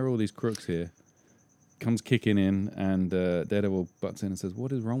 Why are all these crooks here? Comes kicking in, and Daredevil butts in and says,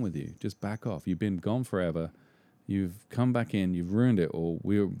 what is wrong with you? Just back off. You've been gone forever. You've come back in. You've ruined it all.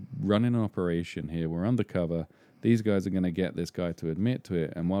 We're running an operation here. We're undercover. These guys are going to get this guy to admit to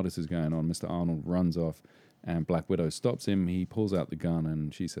it. And while this is going on, Mr. Arnold runs off, and Black Widow stops him. He pulls out the gun,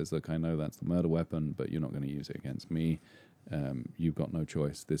 and she says, look, I know that's the murder weapon, but you're not going to use it against me. You've got no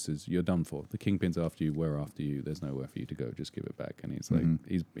choice. You're done for. The Kingpin's after you. We're after you. There's nowhere for you to go. Just give it back. And he's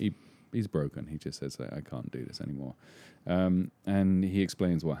like, he's broken. He just says, I can't do this anymore. And he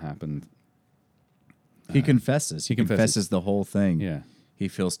explains what happened. He confesses. He confesses the whole thing. Yeah. He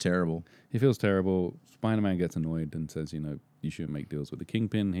feels terrible. He feels terrible. Spider-Man gets annoyed and says, you shouldn't make deals with the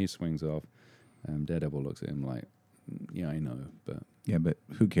Kingpin. He swings off. Daredevil looks at him like, yeah, I know, but... Yeah, but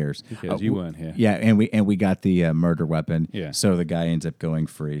who cares? Who cares? You weren't here. Yeah, and we got the murder weapon. Yeah. So the guy ends up going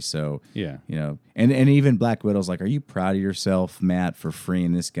free. So yeah, and even Black Widow's like, "Are you proud of yourself, Matt, for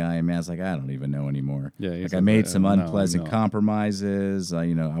freeing this guy?" And Matt's like, "I don't even know anymore. Yeah, like I made some unpleasant compromises.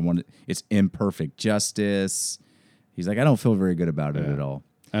 I wanted it's imperfect justice." He's like, "I don't feel very good about it at all."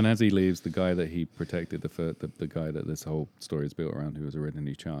 And as he leaves, the guy that he protected, the guy that this whole story is built around, who was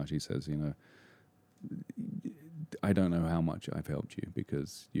originally charged, he says, I don't know how much I've helped you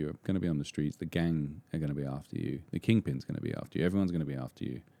because you're going to be on the streets. The gang are going to be after you. The Kingpin's going to be after you. Everyone's going to be after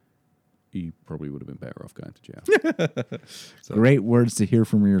you. You probably would have been better off going to jail. So, great words to hear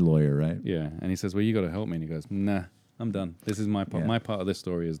from your lawyer, right? Yeah. And he says, well, you got to help me. And he goes, nah, I'm done. This is my part. Yeah. My part of this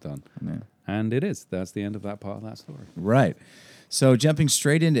story is done. Yeah. And it is. That's the end of that part of that story. Right. So jumping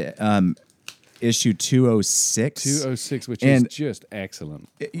straight into issue 206. 206, which is just excellent.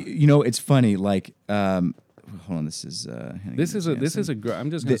 It's funny, like... hold on, this is I'm just going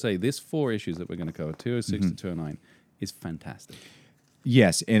to say this 4 issues that we're going to cover, 206 to 209, is fantastic.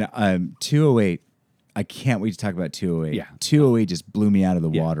 Yes, and 208, I can't wait to talk about 208. Yeah. 208 just blew me out of the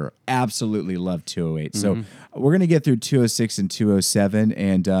water. Absolutely love 208. So we're going to get through 206 and 207,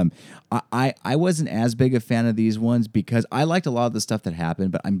 and I wasn't as big a fan of these ones because I liked a lot of the stuff that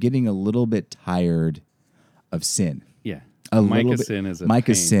happened, but I'm getting a little bit tired of Sin. Yeah. Micah Sin is a Micah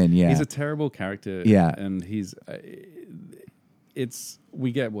pain. Sin, yeah. He's a terrible character. Yeah. And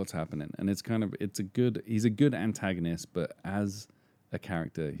we get what's happening, and he's a good antagonist, but as a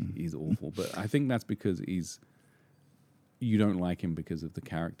character, he's awful. But I think that's because you don't like him because of the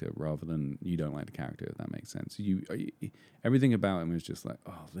character rather than you don't like the character, if that makes sense. Everything about him is just like,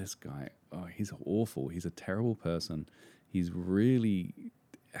 oh, this guy, oh, he's awful. He's a terrible person. He's really,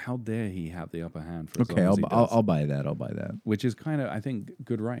 how dare he have the upper hand for as long as he does. I'll buy that. I'll buy that. Which is kind of, I think,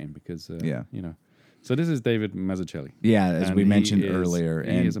 good writing because, Yeah. you know. So this is David Mazzucchelli. Yeah, as And we mentioned earlier.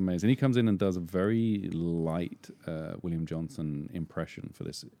 He is amazing. He comes in and does a very light William Johnson impression for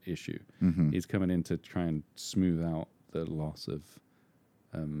this issue. Mm-hmm. He's coming in to try and smooth out the loss of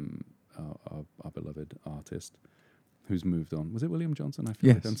our beloved artist who's moved on. Was it William Johnson? I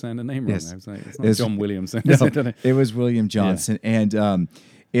feel like I'm saying the name wrong. Yes. I was like, it's not John Williamson. No, it was William Johnson. Yeah. And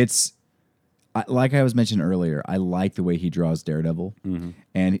it's, like I was mentioning earlier, I like the way he draws Daredevil. Mm-hmm.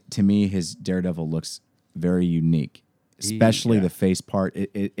 And to me, his Daredevil looks very unique. Especially the face part,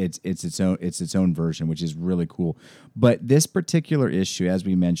 it's its own version, which is really cool. But this particular issue, as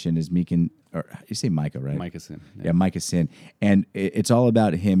we mentioned, is you say Micah, right? Micah Sin. Yeah, Micah Sin, and it's all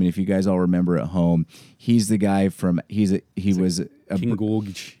about him. And if you guys all remember at home, he's the guy from he was King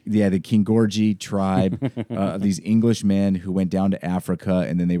Gorge. Yeah, the Kingorgi tribe of these English men who went down to Africa,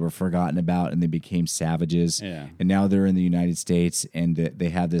 and then they were forgotten about, and they became savages. Yeah. And now they're in the United States, and they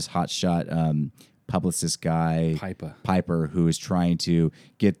have this hotshot publicist guy, Piper, who is trying to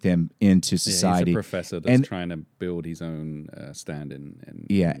get them into society. He's a professor that's trying to build his own stand-in.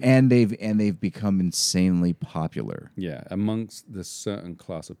 And they've become insanely popular. Yeah, amongst the certain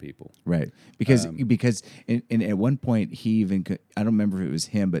class of people. Right, because at one point he even, I don't remember if it was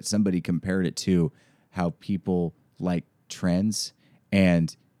him, but somebody compared it to how people like trends,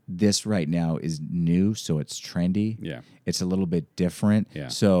 and this right now is new, so it's trendy. Yeah. It's a little bit different. Yeah.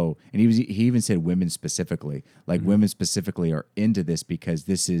 So, and he even said women specifically. Like, women specifically are into this because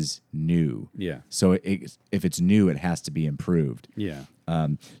this is new. Yeah. So if it's new, it has to be improved. Yeah.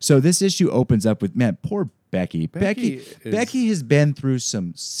 So this issue opens up with, man, poor Becky. Becky has been through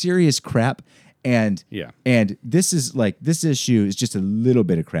some serious crap. And this issue is just a little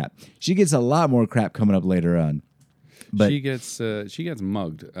bit of crap. She gets a lot more crap coming up later on. But she gets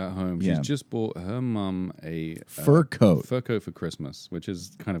mugged at home. She's just bought her mum a fur coat for Christmas, which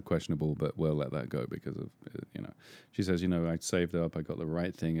is kind of questionable, but we'll let that go because of She says, I saved up, I got the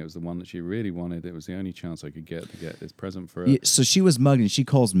right thing. It was the one that she really wanted. It was the only chance I could get to get this present for her. Yeah, so she was mugged, and she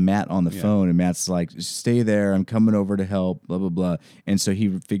calls Matt on the phone, and Matt's like, "Stay there. I'm coming over to help." Blah blah blah. And so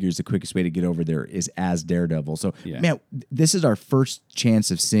he figures the quickest way to get over there is as Daredevil. So Matt, this is our first chance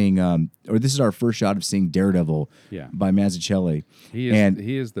of seeing, or this is our first shot of seeing Daredevil. Yeah. By Mazzucchelli. He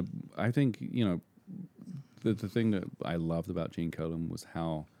is I think, the thing that I loved about Gene Colan was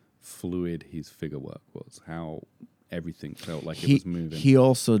how fluid his figure work was, how everything felt like it was moving. He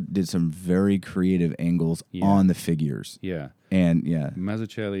also did some very creative angles on the figures. Yeah. And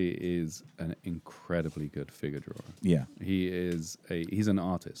Mazzucchelli is an incredibly good figure drawer. Yeah. He's an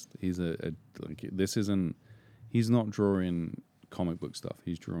artist. He's he's not drawing comic book stuff.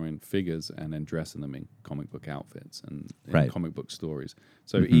 He's drawing figures and then dressing them in comic book outfits and in comic book stories.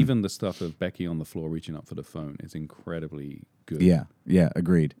 So even the stuff of Becky on the floor reaching up for the phone is incredibly good. Yeah,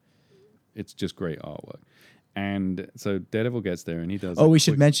 agreed. It's just great artwork. And so Daredevil gets there and he does... Oh, we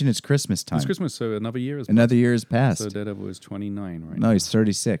should mention it's Christmas time. It's Christmas, so another year has passed. So Daredevil is 29 right now. No, he's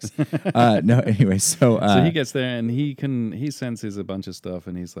 36. No, anyway, so he gets there and he senses a bunch of stuff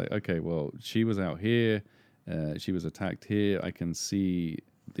and he's like, okay, well, she was out here. She was attacked here. I can see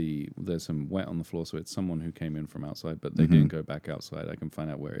there's some wet on the floor, so it's someone who came in from outside, but they didn't go back outside. I can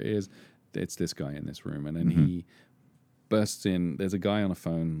find out where it is. It's this guy in this room. And then he bursts in. There's a guy on a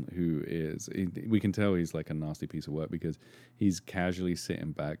phone who we can tell he's like a nasty piece of work because he's casually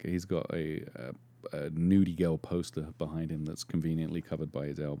sitting back. He's got a nudie girl poster behind him that's conveniently covered by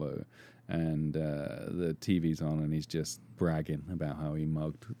his elbow. And the TV's on and he's just bragging about how he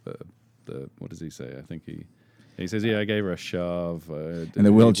mugged what does he say? I think he says, I gave her a shove. And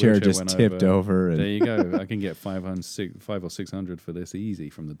the wheelchair just tipped over. And there you go. I can get 500 or 600 for this easy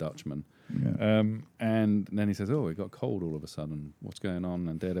from the Dutchman. Yeah. And then he says, it got cold all of a sudden. What's going on?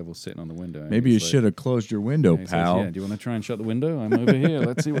 And Daredevil's sitting on the window. Maybe you should have closed your window, pal. Says, do you want to try and shut the window? I'm over here.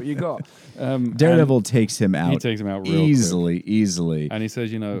 Let's see what you got. Daredevil takes him out. He takes him out real easily. And he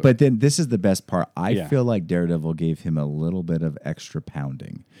says, But then this is the best part. I feel like Daredevil gave him a little bit of extra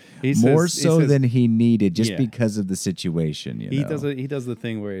pounding. More so than he needed just because of the situation. He does the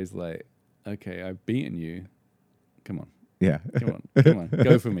thing where he's like, okay, I've beaten you. Come on. Yeah. Come on,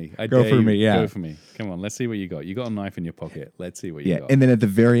 go for me. I Go dare for you. me, yeah. Go for me. Come on, let's see what you got. You got a knife in your pocket. Let's see what you Yeah, got. and then at the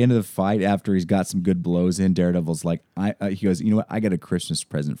very end of the fight, after he's got some good blows in, Daredevil's like, he goes, you know what? I got a Christmas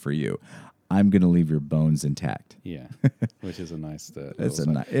present for you. I'm gonna leave your bones intact. Yeah, which is a nice. It's a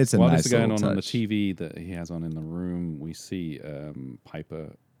little ni- it's a While nice this is going little on the touch. TV that he has on in the room, we see Piper.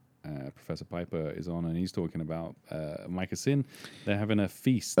 Professor Piper is on, and he's talking about Micah Sin. They're having a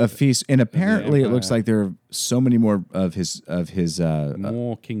feast. A feast, and apparently it looks Empire. like there are so many more of his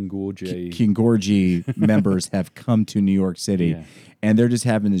More King Gorge. King Gorgie members have come to New York City, Yeah. and they're just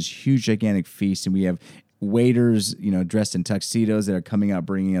having this huge, gigantic feast. And we have waiters, dressed in tuxedos that are coming out,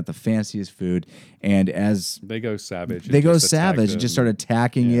 bringing out the fanciest food. And as They go savage. they and go just attack savage and them. just start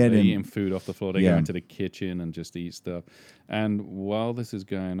attacking Yeah, it, they're and eating food off the floor. They Yeah. go into the kitchen and just eat stuff. And while this is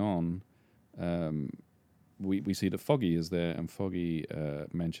going on, we see that Foggy is there, and Foggy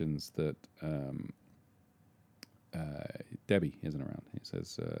mentions that Debbie isn't around. He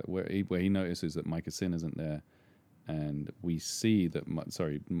says where he notices that Micah Sin isn't there, and we see that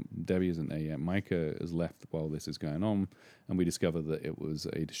Debbie isn't there yet. Micah is left while this is going on, and we discover that it was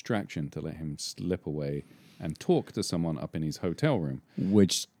a distraction to let him slip away and talk to someone up in his hotel room.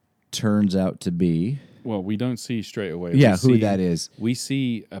 which turns out to be Well, we don't see straight away. Yeah, We who see- that is. We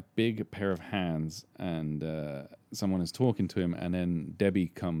see a big pair of hands, and someone is talking to him, and then Debbie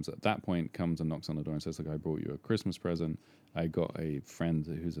comes and knocks on the door and says, "Look, I brought you a Christmas present. I got a friend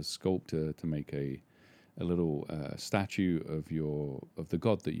who's a sculptor to make a little statue of the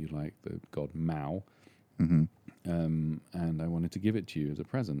god that you like, the god Mao." And I wanted to give it to you as a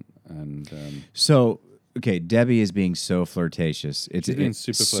present. And So, okay, Debbie is being so flirtatious. It's She's being it's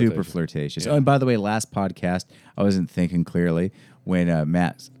super super flirtatious. flirtatious. Yeah. Oh, and by the way, last podcast, I wasn't thinking clearly when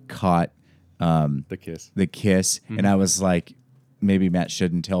Matt caught the kiss. the kiss, and I was like, maybe Matt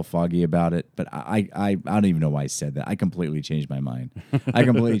shouldn't tell Foggy about it, but I don't even know why I said that. I completely changed my mind. I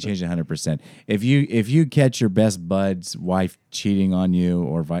completely changed 100%. If you catch your best bud's wife cheating on you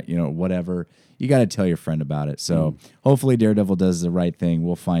or whatever, you got to tell your friend about it. So hopefully Daredevil does the right thing.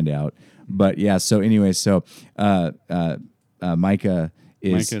 We'll find out. But yeah. So anyway, Micah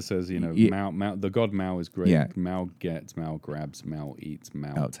is. Micah says, Mao, the god Mao is great. Yeah. Mao gets, Mao grabs, Mao eats,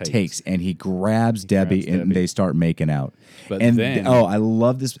 Mao Oh, takes. and he grabs Debbie and Debbie. they start making out. But and then- I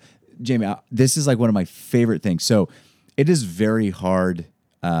love this, Jamie. This is like one of my favorite things. So it is very hard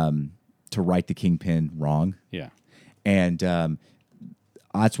to write the Kingpin wrong, Yeah. and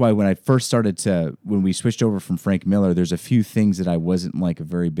that's why when we switched over from Frank Miller, there's a few things that I wasn't like a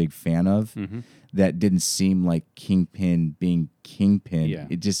very big fan of that didn't seem like Kingpin being Kingpin. Yeah.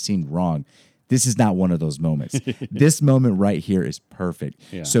 It just seemed wrong. This is not one of those moments. This moment right here is perfect.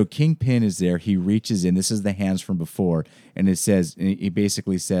 Yeah. So Kingpin is there. He reaches in. This is the hands from before, and he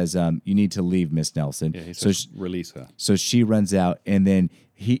basically says, "You need to leave, Miss Nelson." Yeah, he so says, release her. so she runs out, and then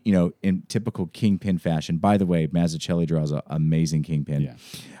he, in typical Kingpin fashion. By the way, Mazzucchelli draws an amazing Kingpin.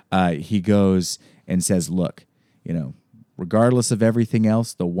 Yeah. He goes and says, "Look, regardless of everything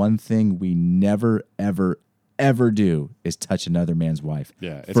else, the one thing we never, ever do is touch another man's wife.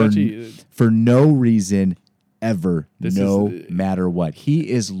 Yeah, it's for, actually- for no reason ever, This no is- matter what. He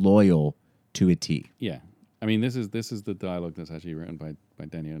is loyal to a T. Yeah. I mean, this is the dialogue that's actually written by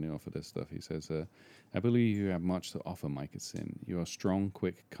Danny O'Neill for this stuff. He says, "I believe you have much to offer, Micah Sin. You are strong,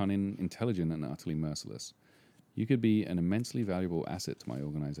 quick, cunning, intelligent, and utterly merciless. You could be an immensely valuable asset to my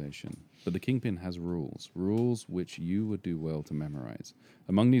organization. But the Kingpin has rules which you would do well to memorize.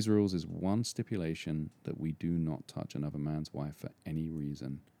 Among these rules is one stipulation that we do not touch another man's wife for any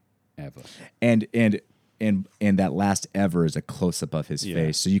reason, ever." And that last ever is a close up of his Yeah.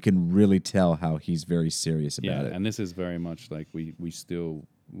 face, so you can really tell how he's very serious about it. And this is very much like we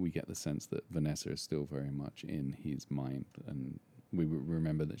get the sense that Vanessa is still very much in his mind, and we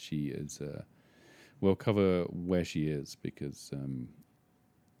remember that she is. We'll cover where she is because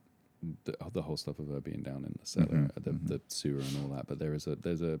the whole stuff of her being down in the cellar, the sewer, and all that. But there's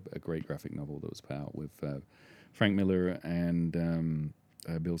a great graphic novel that was put out with Frank Miller and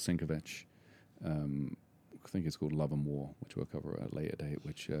Bill Sienkiewicz. I think it's called Love and War, which we'll cover at a later date,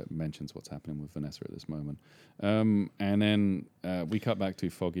 which mentions what's happening with Vanessa at this moment. And then we cut back to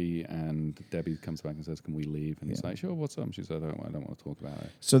Foggy, and Debbie comes back and says, "Can we leave?" And he's like, "Sure, what's up?" And she said, I don't want to talk about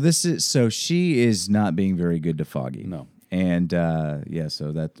it. So she is not being very good to Foggy. No. And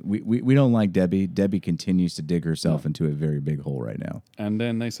so that we don't like Debbie. Debbie continues to dig herself into a very big hole right now. And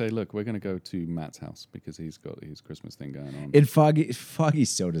then they say, "Look, we're going to go to Matt's house because he's got his Christmas thing going on." And Foggy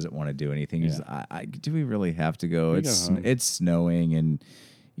still doesn't want to do anything. He's, Yeah. do we really have to go? We go home. It's snowing, and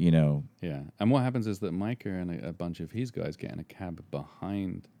Yeah. And what happens is that Micah and a bunch of his guys get in a cab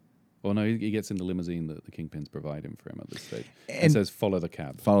behind Well, no, he gets in the limousine that the Kingpin's providing for him at this stage. And says, follow the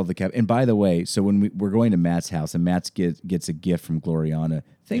cab. Follow the cab. And by the way, so when we're going to Matt's house and Matt gets a gift from Gloriana,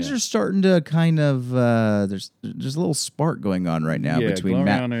 things are starting to kind of, there's a little spark going on right now between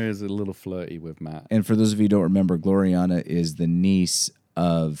Matt. Gloriana is a little flirty with Matt. And for those of you who don't remember, Gloriana is the niece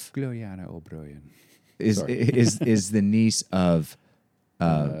of... Gloriana O'Brien. Is the niece of...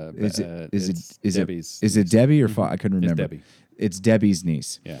 is it Debbie or I couldn't remember. It's Debbie. It's Debbie's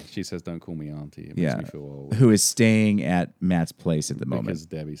niece. Yeah, she says, "Don't call me auntie." It makes me feel old. Who is staying at Matt's place at the moment? Because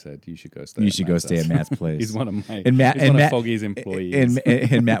Debbie said you should go stay. At Matt's place. He's one of my. One of Foggy's employees.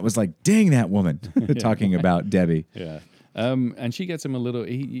 And Matt was like, "Dang that woman," talking about Debbie. Yeah. And she gets him a little.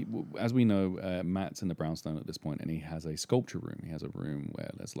 He as we know, Matt's in the brownstone at this point, and he has a sculpture room. He has a room where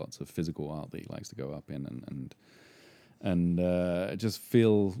there's lots of physical art that he likes to go up in and just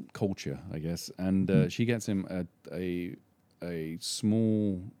feel culture, I guess. And she gets him a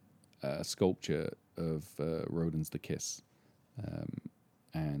small sculpture of Rodin's The Kiss,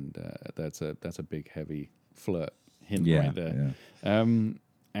 and that's a big heavy flirt hint right there. Yeah.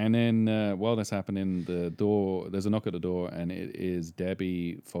 And then while that's happening, there's a knock at the door, and it is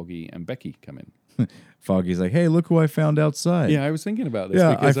Debbie, Foggy, and Becky come in. Foggy's like, "Hey, look who I found outside." Yeah, I was thinking about this.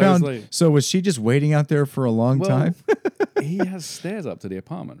 Yeah, because I found. was like, so was she just waiting out there for a long time? He has stairs up to the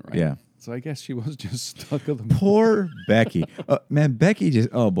apartment, right? Yeah. So I guess she was just stuck at the Poor Becky. Man, Becky just...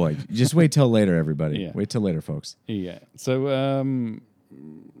 Oh, boy. Just wait till later, everybody. Yeah. Wait till later, folks. Yeah. So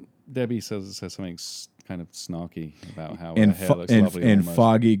Debbie says something kind of snarky about how her hair looks lovely. And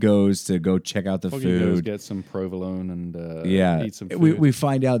Foggy goes to go check out the food. Foggy goes get some provolone and eat some food. We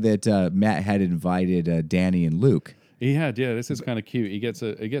find out that Matt had invited Danny and Luke. He had, yeah. This is kind of cute. He gets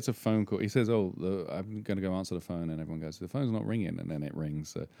a phone call. He says, "Oh, I'm going to go answer the phone," and everyone goes, "The phone's not ringing," and then it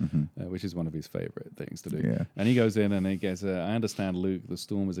rings, which is one of his favorite things to do. Yeah. And he goes in and he gets, "I understand, Luke. The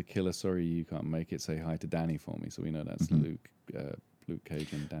storm is a killer. Sorry, you can't make it. Say hi to Danny for me." So we know that's Luke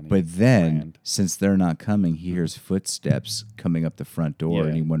Cage and Danny. But then, since they're not coming, he hears footsteps coming up the front door,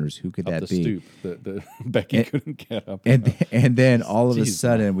 and he wonders who could that be. Stoop that Becky couldn't get up. And then all of a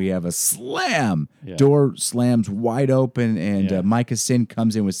sudden, we have a slam. Yeah. Door slams wide open, and Micah Sin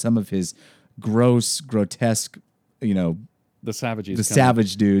comes in with some of his gross, grotesque, the savages. The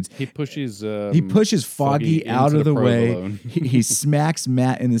savage dudes. He pushes Foggy out of the way. He smacks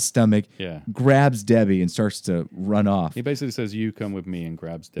Matt in the stomach, grabs Debbie, and starts to run off. He basically says, "You come with me," and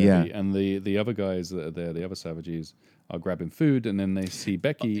grabs Debbie. Yeah. And the other guys that are there, the other savages, are grabbing food, and then they see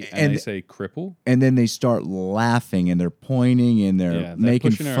Becky, and they say, "Cripple." And then they start laughing, and they're pointing, and they're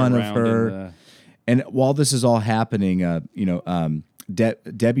making fun of her. And while this is all happening,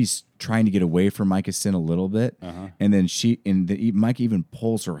 Debbie's trying to get away from Micah Sin a little bit, and then Mike even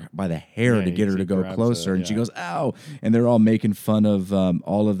pulls her by the hair to get her to go closer, and she goes, "Ow!" And they're all making fun of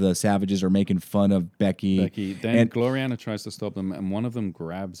all of the savages are making fun of Becky. Then Gloriana tries to stop them, and one of them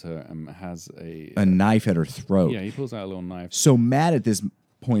grabs her and has a knife at her throat. Yeah, he pulls out a little knife. So Matt at this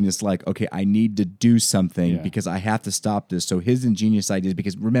point is like, "Okay, I need to do something because I have to stop this." So his ingenious idea is,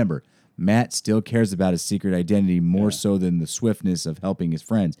 because remember, Matt still cares about his secret identity more so than the swiftness of helping his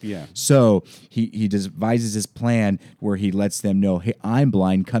friends. Yeah. So he devises his plan where he lets them know, "Hey, I'm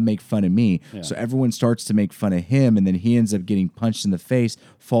blind. Come make fun of me." Yeah. So everyone starts to make fun of him, and then he ends up getting punched in the face,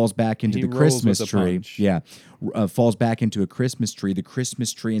 falls back into the Christmas tree. Yeah. Falls back into a Christmas tree. The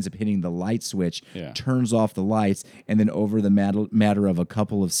Christmas tree ends up hitting the light switch, turns off the lights, and then over the matter of a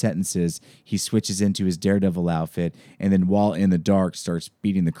couple of sentences, he switches into his Daredevil outfit, and then while in the dark, starts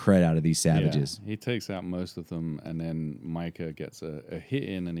beating the crud out of these savages. Yeah. He takes out most of them, and then Micah gets a hit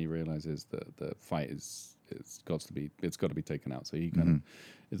in, and he realizes that the fight it's got to be taken out. So he kind of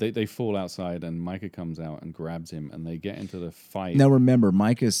they fall outside, and Micah comes out and grabs him, and they get into the fight. Now remember,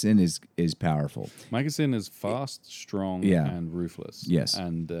 Micah Sin is powerful. Micah Sin is fast, strong, and ruthless. Yes,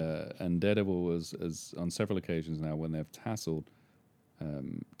 and Daredevil was on several occasions now when they've tangled.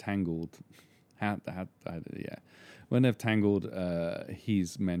 When they've tangled,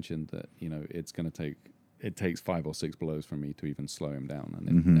 he's mentioned that it takes 5 or 6 blows for me to even slow him down,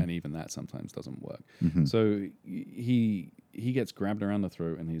 and even that sometimes doesn't work. So he gets grabbed around the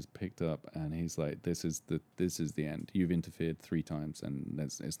throat, and he's picked up, and he's like, "This is the end. You've interfered 3 times, and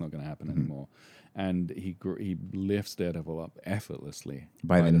it's not going to happen anymore." And he lifts Daredevil up effortlessly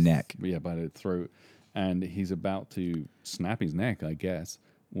by the neck, by the throat, and he's about to snap his neck, I guess,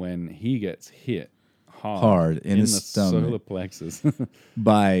 when he gets hit hard in the stomach, solar plexus,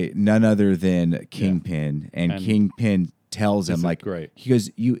 by none other than Kingpin, and Kingpin tells him, is like, great. he goes,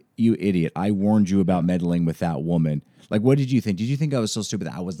 you idiot, I warned you about meddling with that woman. Like, what did you think? Did you think I was so stupid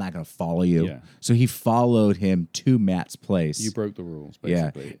that I was not going to follow you? Yeah. So he followed him to Matt's place. You broke the rules,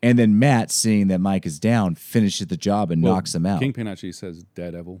 basically. Yeah. And then Matt, seeing that Mike is down, finishes the job and knocks him out. Kingpin actually says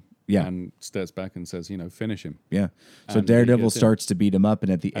Daredevil. Yeah. And steps back and says, finish him. Yeah. So And Daredevil starts to beat him up,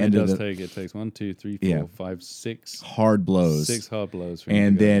 and at the end of it takes 1, 2, 3, 4, Yeah. 5, 6 hard blows. 6 hard blows. For him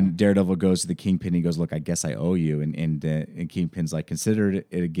And to go then down. Daredevil goes to the Kingpin. He goes, "Look, I guess I owe you." And Kingpin's like, "Consider it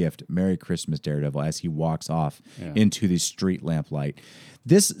a gift. Merry Christmas, Daredevil." As he walks off into the street lamplight.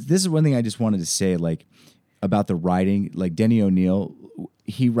 This is one thing I just wanted to say, like, about the writing. Like, Denny O'Neil,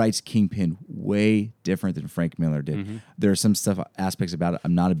 he writes Kingpin way different than Frank Miller did. Mm-hmm. There are some aspects about it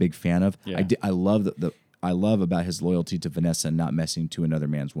I'm not a big fan of. Yeah. I love I love about his loyalty to Vanessa and not messing to another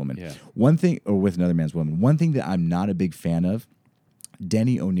man's woman. Yeah. With another man's woman. One thing that I'm not a big fan of,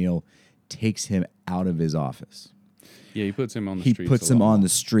 Denny O'Neil takes him out of his office. Yeah, he puts him on the He streets puts a him lot on more. the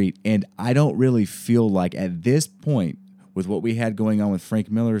street, and I don't really feel like at this point, with what we had going on with Frank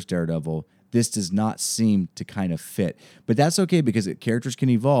Miller's Daredevil, this does not seem to kind of fit. But that's okay, because characters can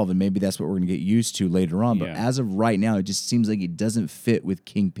evolve, and maybe that's what we're going to get used to later on. But Yeah. as of right now, it just seems like it doesn't fit with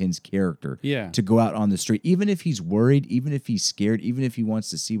Kingpin's character to go out on the street. Even if he's worried, even if he's scared, even if he wants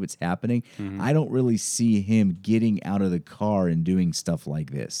to see what's happening, I don't really see him getting out of the car and doing stuff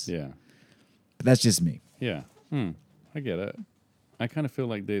like this. Yeah. But that's just me. Yeah. I get it. I kind of feel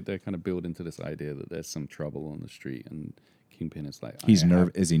like they're kind of built into this idea that there's some trouble on the street, and Kingpin is like, He's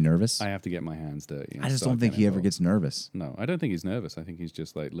Is he nervous? I have to get my hands dirty. I just don't think he ever gets nervous. No, I don't think he's nervous. I think he's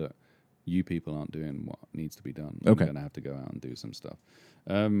just like, look, you people aren't doing what needs to be done. Okay. I'm going to have to go out and do some stuff.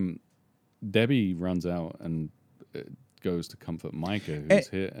 Debbie runs out and goes to comfort Micah, who's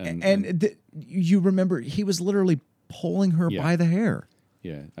hit. You remember, he was literally pulling her by the hair.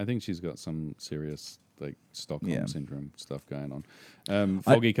 Yeah, I think she's got some serious like Stockholm Yeah. syndrome stuff going on.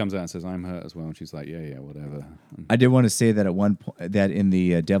 Foggy comes out and says, "I'm hurt as well," and she's like, "Yeah, whatever." I did want to say that at one point, that in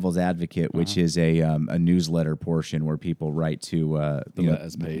the Devil's Advocate, which is a newsletter portion where people write to The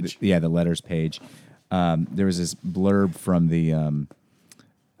letters page. the letters page. There was this blurb from the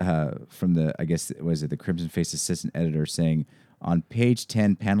I guess was it the Crimson Face assistant editor saying, on page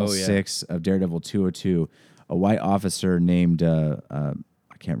 10, panel 6 of Daredevil 202, a white officer named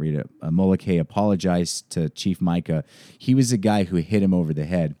I can't read it. Molokai apologized to Chief Micah. He was the guy who hit him over the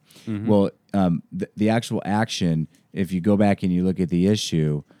head. Well, the actual action, if you go back and you look at the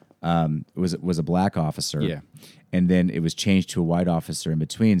issue, was a black officer. Yeah. And then it was changed to a white officer in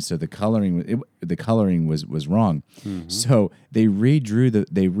between. So the coloring was wrong. So they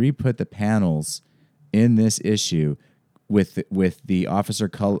re-put the panels in this issue with the officer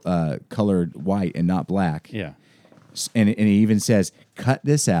colored white and not black. Yeah. And he even says, cut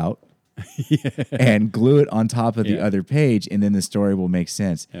this out and glue it on top of the other page, and then the story will make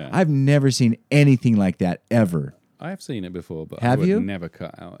sense. Yeah. I've never seen anything like that ever. I have seen it before, but Have I would you? never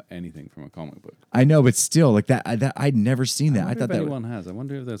cut out anything from a comic book. I know, but still, like that I'd never seen that. I thought if that anyone has. I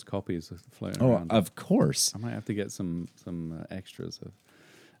wonder if there's copies floating Oh, around. of course. I might have to get some extras of.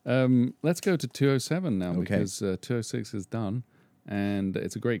 Let's go to 207 now, because 206 is done, and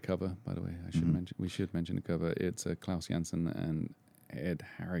it's a great cover. By the way, we should mention the cover. It's Klaus Janson and Ed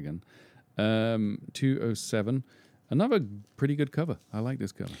Harrigan. 207, another pretty good cover. I like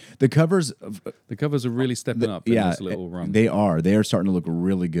this cover. The covers are really stepping up in this little run. They are starting to look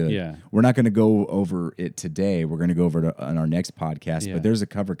really good. Yeah. We're not going to go over it today. We're going to go over it on our next podcast. Yeah. But there's a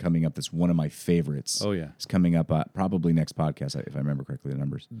cover coming up that's one of my favorites. Oh, yeah. It's coming up probably next podcast, if I remember correctly the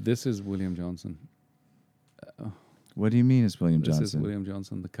numbers. This is William Johnson. What do you mean it's William Johnson? This is William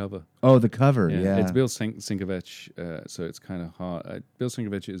Johnson, the cover. Oh, the cover, yeah. It's Bill Sienkiewicz, so it's kind of hard. Bill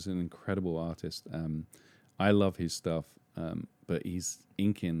Sienkiewicz is an incredible artist. I love his stuff, but his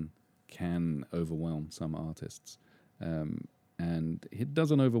inking can overwhelm some artists. And it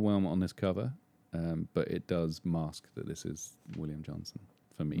doesn't overwhelm on this cover, but it does mask that this is William Johnson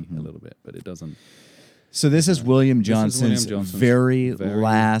for me a little bit, but it doesn't. So this is William Johnson's, Johnson's very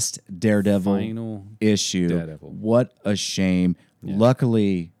last Daredevil final issue. Daredevil. What a shame. Yeah.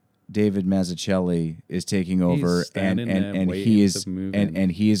 Luckily, David Mazzucchelli is taking over, standing there and waiting he is to move in.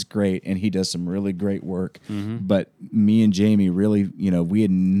 and he is great, and he does some really great work. Mm-hmm. But me and Jamie really, we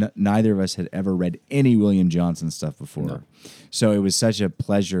had neither of us had ever read any William Johnson stuff before, No. so it was such a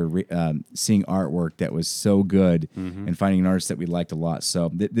pleasure seeing artwork that was so good Mm-hmm. and finding an artist that we liked a lot. So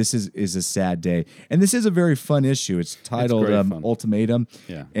this is a sad day, and this is a very fun issue. It's titled great fun. Ultimatum,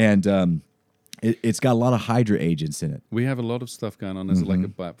 Yeah. and it's got a lot of Hydra agents in it. We have a lot of stuff going on. There's like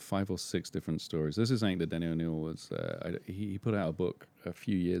about 5 or 6 different stories. This is something that Denny O'Neil was. He put out a book a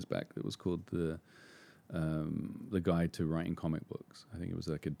few years back that was called the the guide to writing comic books. I think it was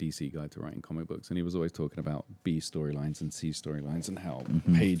like a DC guide to writing comic books, and he was always talking about B storylines and C storylines and how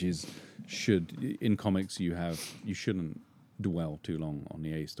pages should in comics you shouldn't dwell too long on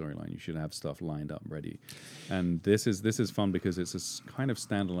the A storyline. You should have stuff lined up ready. And this is fun because it's a kind of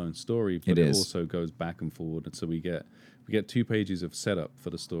standalone story, but it also goes back and forward. And so we get 2 pages of setup for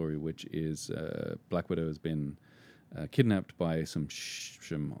the story, which is Black Widow has been kidnapped by some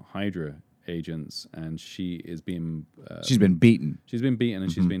Hydra agents, and she is being she's been beaten. She's been beaten,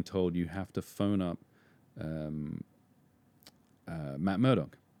 and she's been told you have to phone up Matt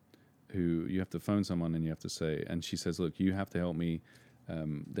Murdock, who you have to phone someone and you have to say, and she says, look, you have to help me.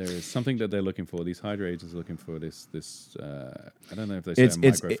 There is something that they're looking for. These Hydra agents are looking for this. I don't know if they say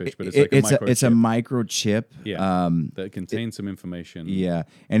microfiche, but it's a microchip. Yeah, that contains some information. Yeah,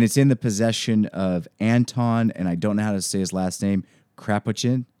 and it's in the possession of Anton, and I don't know how to say his last name.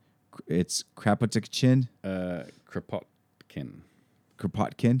 Krapotkin. It's Krapotkin. Kropotkin.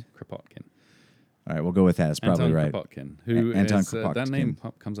 Kropotkin. Kropotkin. All right, we'll go with that. It's probably Anton right. Kropotkin. Who Anton is, Kropotkin. That name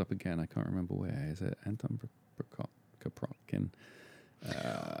comes up again. I can't remember where. Is it Anton Kropotkin?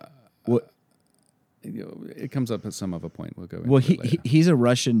 It comes up at some other point. We'll go into it later. He's a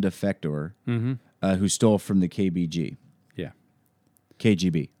Russian defector who stole from the KBG. Yeah.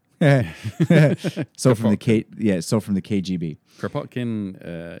 KGB. So from the KGB.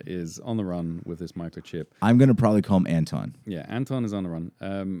 Kropotkin is on the run with this microchip. I'm going to probably call him Anton. Yeah, Anton is on the run.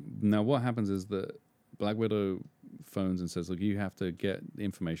 Now, what happens is that Black Widow phones and says, look, you have to get the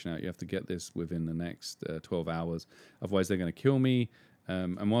information out. You have to get this within the next 12 hours. Otherwise, they're going to kill me.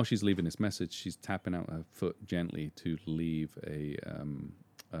 And while she's leaving this message, she's tapping out her foot gently to leave a,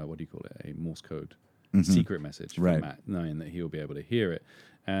 what do you call it, a Morse code secret message from Matt, knowing that he'll be able to hear it.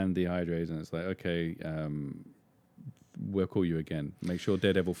 And the Hydra agent is like, okay, we'll call you again. Make sure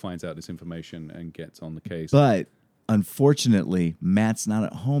Daredevil finds out this information and gets on the case. But unfortunately, Matt's not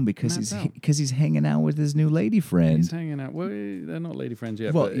at home because he's hanging out with his new lady friend. He's hanging out. Well, they're not lady friends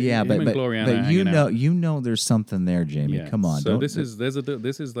yet. Well, but yeah, but you know, there's something there, Jamie. Yeah. Come on. So this is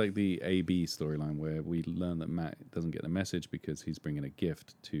like the AB storyline where we learn that Matt doesn't get the message because he's bringing a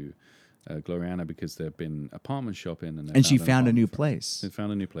gift to Gloriana because they've been apartment shopping and she found a new place. She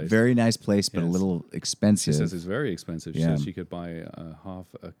found a new place. Very nice place, but a little expensive. She says it's very expensive. She says she could buy half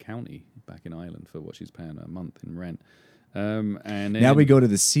a county back in Ireland for what she's paying a month in rent. And now we go to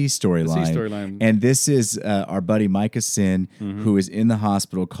the C storyline. And this is our buddy Micah Sin, who is in the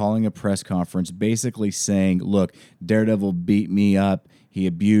hospital calling a press conference, basically saying, look, Daredevil beat me up. He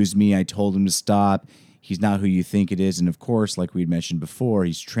abused me. I told him to stop. He's not who you think it is. And of course, like we'd mentioned before,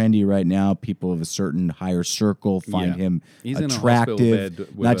 he's trendy right now. People of a certain higher circle find him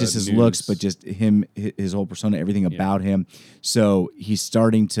attractive. Not just his looks, but just him, his whole persona, everything about him. So he's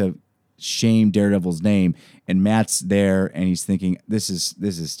starting to shame Daredevil's name. And Matt's there and he's thinking, this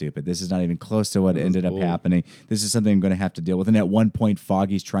is stupid. This is not even close to what ended up happening. This is something I'm going to have to deal with. And at one point,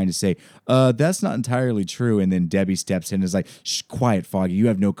 Foggy's trying to say, that's not entirely true. And then Debbie steps in and is like, shh, quiet, Foggy. You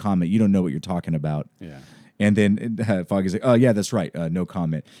have no comment. You don't know what you're talking about. Yeah. And then Foggy's like, oh, yeah, that's right. No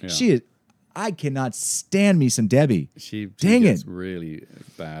comment. Yeah. I cannot stand me some Debbie. She gets really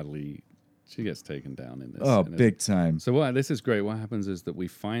badly. She gets taken down in this. Oh, big time. So this is great. What happens is that we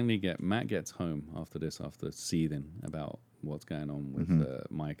finally Matt gets home after seething about what's going on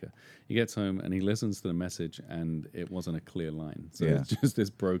with Micah. He gets home and he listens to the message and it wasn't a clear line. So it's just this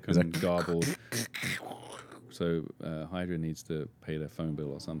broken, garbled. So Hydra needs to pay their phone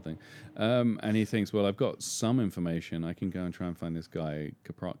bill or something. And he thinks, well, I've got some information. I can go and try and find this guy,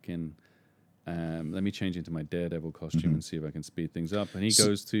 Kropotkin. Let me change into my Daredevil costume and see if I can speed things up. And he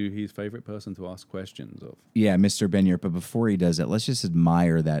goes to his favorite person to ask questions of. Yeah, Mr. Benyard. But before he does that, let's just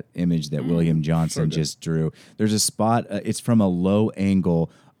admire that image that William Johnson just drew. There's a spot, it's from a low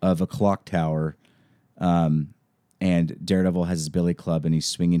angle of a clock tower. And Daredevil has his billy club and he's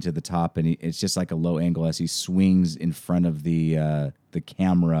swinging to the top. And it's just like a low angle as he swings in front of the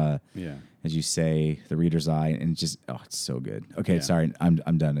camera. Yeah. As you say, the reader's eye, and it's so good. Okay, sorry, I'm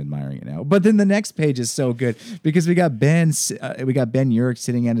done admiring it now. But then the next page is so good because we got Ben Urich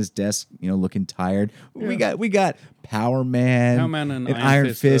sitting at his desk, looking tired. Yeah. We got Power Man and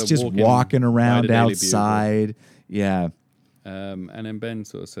Iron Fist just walking around outside. Yeah. And then Ben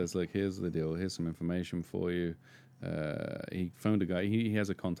sort of says, "Look, here's the deal. Here's some information for you." He phoned a guy. He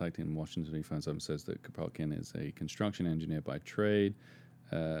has a contact in Washington. He phones up and says that Kropotkin is a construction engineer by trade.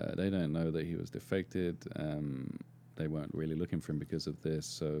 They don't know that he was defected. They weren't really looking for him because of this.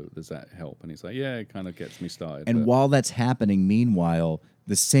 So does that help? And he's like, yeah, it kind of gets me started. And while that's happening, meanwhile,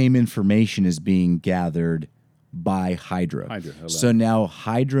 the same information is being gathered by Hydra. Hydra, So now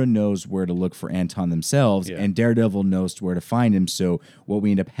Hydra knows where to look for Anton themselves, and Daredevil knows where to find him. So what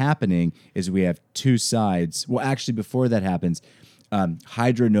we end up happening is we have two sides. Well, actually, before that happens,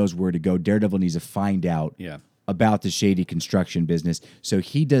 Hydra knows where to go. Daredevil needs to find out about the shady construction business. So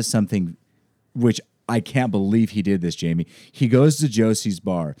he does something which I can't believe he did this, Jamie. He goes to Josie's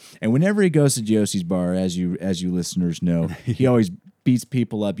bar, and whenever he goes to Josie's bar, as you listeners know, he always beats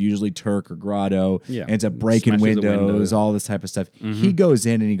people up, usually Turk or Grotto, ends up breaking windows, all this type of stuff. He goes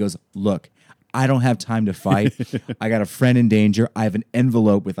in and he goes, look, I don't have time to fight. I got a friend in danger. I have an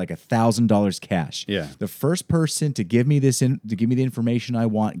envelope with like $1,000 cash. The first person to give me to give me the information I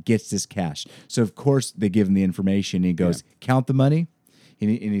want gets this cash. So of course they give him the information. And he goes, count the money, and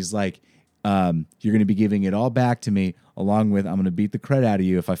he's like, you're going to be giving it all back to me, along with I'm going to beat the crud out of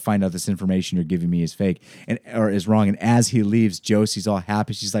you if I find out this information you're giving me is fake or is wrong. And as he leaves, Josie's all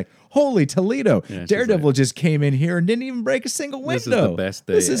happy. She's like, "Holy Toledo! Daredevil just came in here and didn't even break a single window. This is the best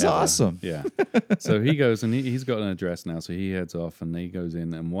day. This is ever. awesome." Yeah. So he goes and he's got an address now. So he heads off and he goes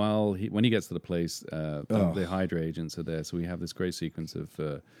in. And when he gets to the place, the Hydra agents are there. So we have this great sequence of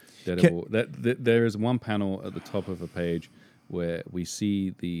Daredevil. There is one panel at the top of a page where we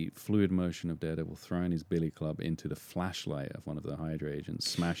see the fluid motion of Daredevil throwing his billy club into the flashlight of one of the Hydra agents,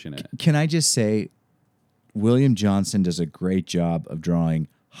 smashing it. Can I just say, William Johnson does a great job of drawing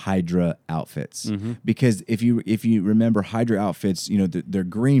Hydra outfits, because if you remember Hydra outfits, they're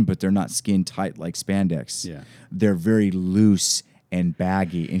green, but they're not skin tight like spandex. They're very loose and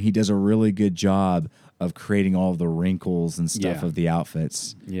baggy, and he does a really good job of creating all of the wrinkles and stuff of the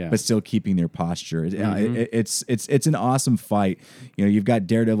outfits, but still keeping their posture. It's an awesome fight. You've got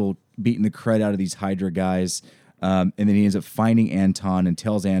Daredevil beating the crud out of these Hydra guys, and then he ends up finding Anton and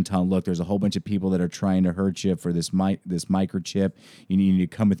tells Anton, "Look, there's a whole bunch of people that are trying to hurt you for this microchip. You need to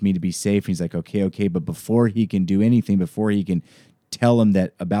come with me to be safe." And he's like, "Okay." But before he can do anything, before he can tell him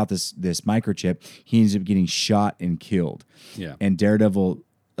that about this microchip, he ends up getting shot and killed. And Daredevil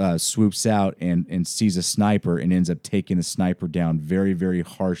swoops out and sees a sniper and ends up taking the sniper down very, very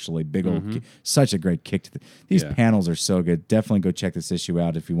harshly. Big old, such a great kick. These panels are so good. Definitely go check this issue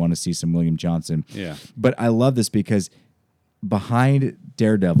out if you want to see some William Johnson. But I love this because behind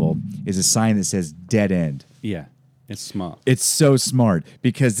Daredevil is a sign that says "dead end." It's smart. It's so smart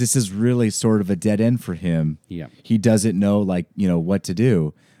because this is really sort of a dead end for him. He doesn't know what to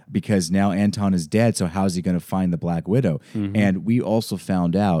do, because now Anton is dead, so how's he going to find the Black Widow? And we also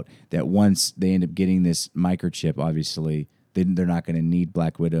found out that once they end up getting this microchip, obviously, they're not going to need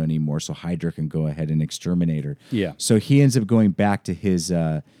Black Widow anymore, so Hydra can go ahead and exterminate her. So he ends up going back to his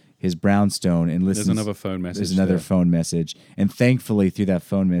brownstone and listens. There's another phone message. There's another phone message. And thankfully, through that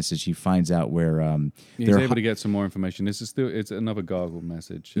phone message, he finds out where... he's able to get some more information. It's another gargled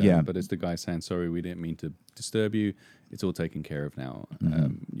message. But it's the guy saying, "Sorry, we didn't mean to disturb you. It's all taken care of now.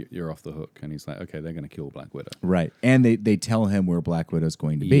 You're off the hook." And he's like, "Okay, they're going to kill Black Widow." Right. And they tell him where Black Widow's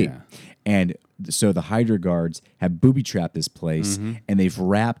going to be. And so the Hydra guards have booby-trapped this place, and they've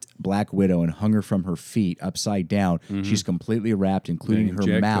wrapped Black Widow and hung her from her feet upside down. She's completely wrapped, including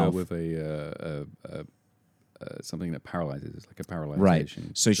her mouth. Her with a something that paralyzes. It's like a paralyzation. Right.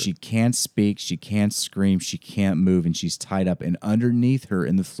 So she can't speak, she can't scream, she can't move, and she's tied up. And underneath her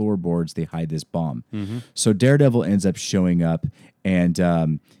in the floorboards, they hide this bomb. So Daredevil ends up showing up,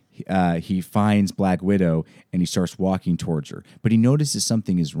 and he finds Black Widow, and he starts walking towards her. But he notices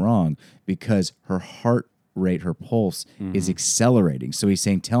something is wrong because her heart rate, her pulse is accelerating. So he's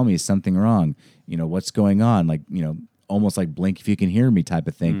saying, "Tell me, is something wrong? What's going on?" Almost like blink if you can hear me type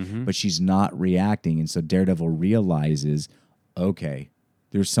of thing, but she's not reacting. And so Daredevil realizes, okay,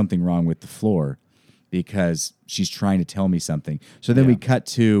 there's something wrong with the floor because she's trying to tell me something. So then we cut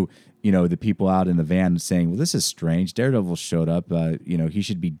to, the people out in the van saying, "Well, this is strange. Daredevil showed up. He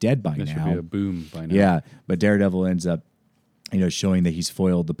should be dead by now. There should be a boom by now." Yeah, but Daredevil ends up, showing that he's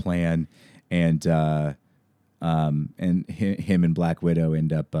foiled the plan, and him and Black Widow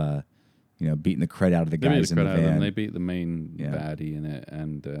end up beating the crud out of the guys in the van. They beat the main baddie in it,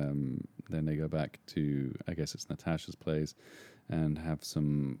 and then they go back to, I guess it's Natasha's place, and have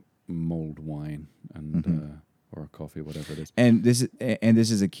some mulled wine and or a coffee, whatever it is. And this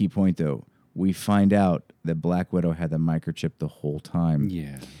is a key point, though. We find out that Black Widow had the microchip the whole time.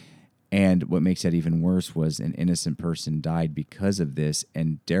 And what makes that even worse was an innocent person died because of this,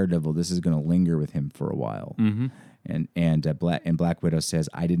 and Daredevil, this is going to linger with him for a while. And Black Widow says,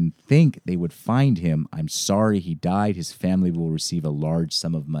 "I didn't think they would find him. I'm sorry he died. His family will receive a large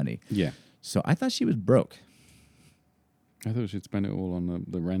sum of money." So I thought she was broke. I thought she'd spend it all on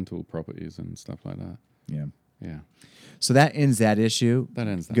the rental properties and stuff like that. Yeah. So that ends that issue. That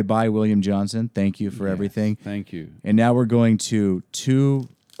ends that. Goodbye, William Johnson. Thank you for everything. Thank you. And now we're going to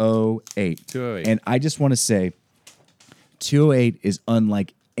 208. 208. And I just want to say 208 is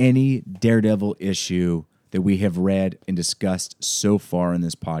unlike any Daredevil issue that we have read and discussed so far in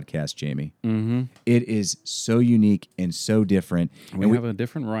this podcast, Jamie. Mm-hmm. It is so unique and so different. We have a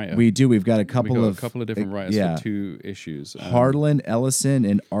different writer. We do. We've got a couple of different writers for 2 issues. Harlan Ellison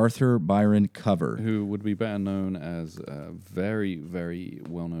and Arthur Byron Cover, who would be better known as very, very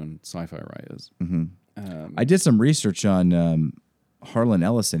well-known sci-fi writers. Mm-hmm. I did some research on Harlan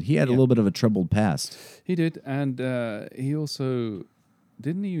Ellison. He had a little bit of a troubled past. He did, and he also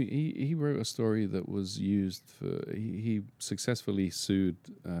didn't he wrote a story that was used for. He successfully sued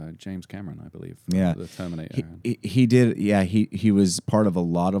James Cameron, I believe, for the Terminator. He did. Yeah, he was part of a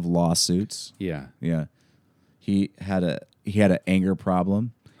lot of lawsuits. Yeah. He had an anger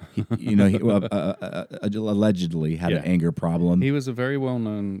problem. He allegedly had an anger problem. He was a very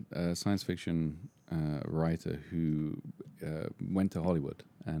well-known science fiction writer who went to Hollywood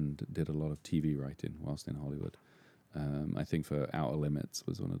and did a lot of TV writing whilst in Hollywood. I think for Outer Limits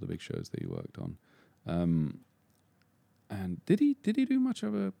was one of the big shows that he worked on. And did he do much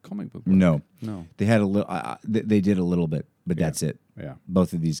of a comic book work? No. They had a little. They did a little bit, but that's it. Yeah.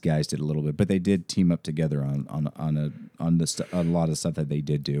 Both of these guys did a little bit, but they did team up together on a lot of stuff that they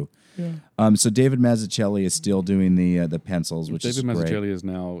did do. Yeah. So David Mazzucchelli is still doing the pencils, which David is great. Mazzucchelli is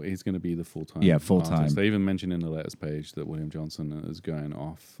now he's going to be the full-time. Yeah, full-time. artist. They even mentioned in the letters page that William Johnson is going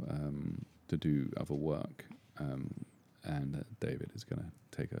off to do other work. And David is going to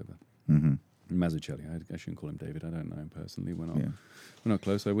take over. Mm-hmm. Mazzucchelli, I shouldn't call him David. I don't know him personally. We're not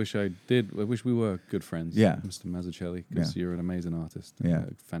close. I wish I did. I wish we were good friends. Yeah, Mr. Mazzucchelli, because you're an amazing artist. Yeah,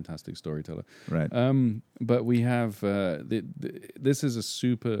 a fantastic storyteller. Right. But we have this is a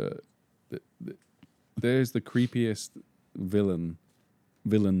super. There's the creepiest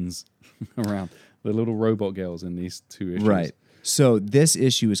villains around. The little robot girls in these 2 issues. Right. So this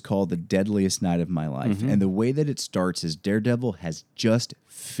issue is called The Deadliest Night of My Life. Mm-hmm. And the way that it starts is Daredevil has just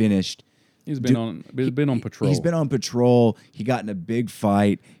finished. He's been on patrol. He's been on patrol. He got in a big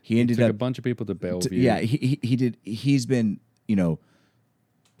fight. He ended up a bunch of people to Bellevue. He did. He's been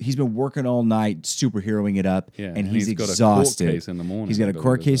working all night, superheroing it up, and he's exhausted. Got a court case in the morning. He's got a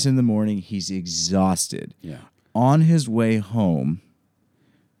court case in the morning. He's exhausted. Yeah. On his way home,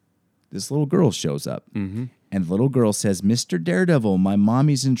 this little girl shows up. Mm-hmm. And the little girl says, "Mr. Daredevil, my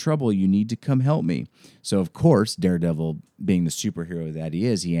mommy's in trouble. You need to come help me." So, of course, Daredevil, being the superhero that he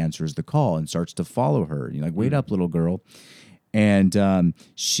is, he answers the call and starts to follow her. You're like, "Wait up, little girl." And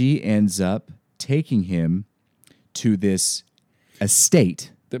she ends up taking him to this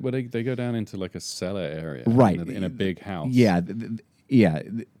estate. They go down into like a cellar area. Right. In a big house. Yeah.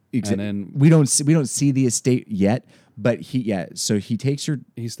 And then we don't see the estate yet. But so he takes her.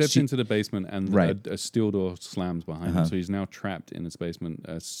 He steps into the basement, and a steel door slams behind him. So he's now trapped in this basement.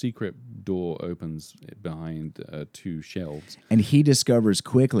 A secret door opens behind 2 shelves, and he discovers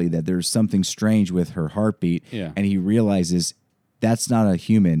quickly that there's something strange with her heartbeat. Yeah. And he realizes that's not a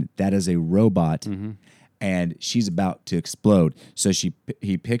human; that is a robot. Mm-hmm. And she's about to explode. So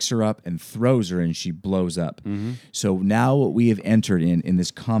he picks her up and throws her, and she blows up. Mm-hmm. So now what we have entered in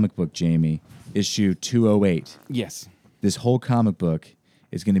this comic book, Jamie, issue 208. Yes. This whole comic book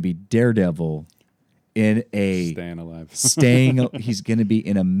is going to be Daredevil in a... Staying alive. He's going to be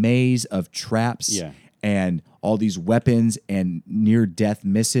in a maze of traps and all these weapons and near-death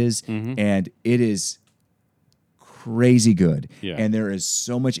misses. Mm-hmm. And it is crazy good. Yeah. And there is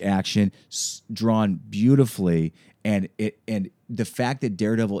so much action drawn beautifully. And the fact that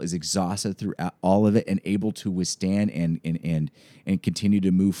Daredevil is exhausted through all of it and able to withstand and continue to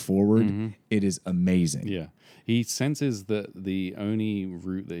move forward, it is amazing. Yeah, he senses that the only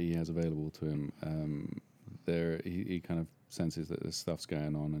route that he has available to him, he kind of senses that there's stuff's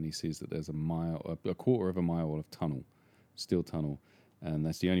going on, and he sees that there's a quarter of a mile of tunnel, steel tunnel, and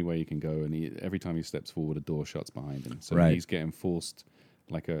that's the only way he can go. And every time he steps forward, a door shuts behind him, so he's getting forced.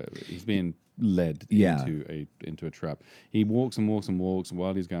 He's being led into a trap. He walks and walks and walks.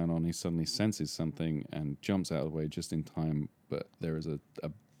 While he's going on, he suddenly senses something and jumps out of the way just in time. But there is a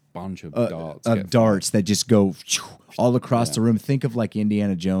bunch of darts that just go all across the room. Think of like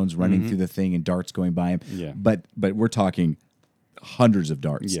Indiana Jones running through the thing and darts going by him. Yeah. But we're talking hundreds of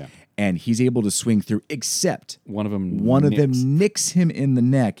darts. Yeah. And he's able to swing through, except one of them nicks him in the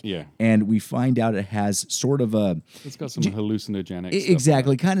neck. Yeah. And we find out it has sort of a... It's got some hallucinogenic stuff.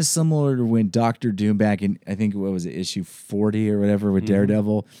 Exactly. Kind of similar to when Dr. Doom back in, I think, what was it, issue 40 or whatever with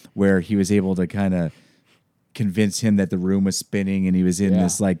Daredevil, where he was able to kind of convince him that the room was spinning and he was in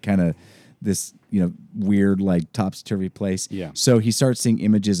this like kind of this weird like topsy-turvy place. Yeah. So he starts seeing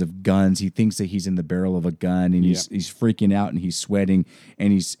images of guns. He thinks that he's in the barrel of a gun, and he's freaking out and he's sweating,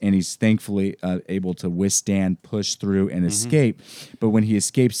 and he's thankfully able to withstand, push through, and escape. But when he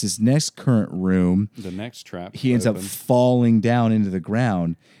escapes his next current room, the next trap, he ends up falling down into the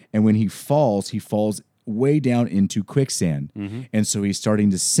ground, and when he falls way down into quicksand. And so he's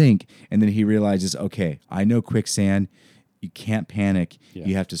starting to sink, and then he realizes, okay, I know quicksand. You can't panic. Yeah.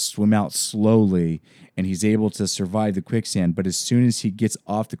 You have to swim out slowly, and he's able to survive the quicksand. But as soon as he gets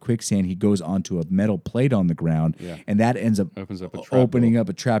off the quicksand, he goes onto a metal plate on the ground, and that ends up opening up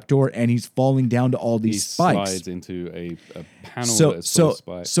a trap door, and he's falling down to all these spikes. He slides into a panel that's full of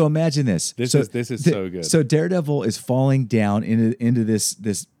spikes. So imagine this. This is so good. So Daredevil is falling down into this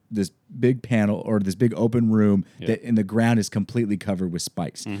big panel or this big open room that in the ground is completely covered with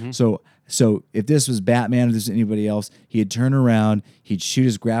spikes. So if this was Batman or this was anybody else, he'd turn around, he'd shoot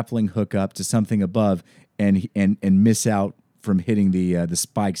his grappling hook up to something above and miss out from hitting the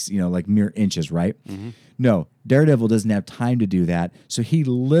spikes, like mere inches, right? No, Daredevil doesn't have time to do that. So he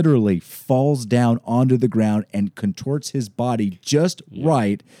literally falls down onto the ground and contorts his body just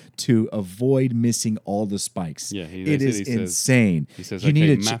right to avoid missing all the spikes. Yeah, it is insane. He says, you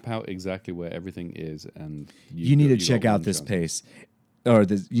need to map out exactly where everything is, and you need to check out this pace.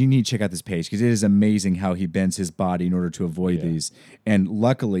 You need to check out this page because it is amazing how he bends his body in order to avoid these. And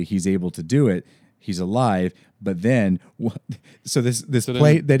luckily, he's able to do it. He's alive, but then this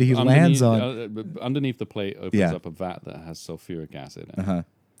plate that he lands on underneath the plate opens up a vat that has sulfuric acid in it.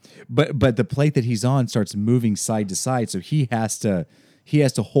 But the plate that he's on starts moving side to side, so he has to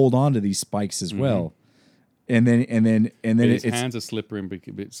hold on to these spikes as well. And then his hands are slippery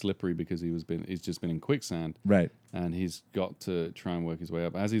because he's just been in quicksand, right? And he's got to try and work his way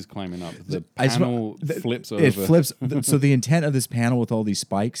up. As he's climbing up, the panel flips over. It flips. So the intent of this panel with all these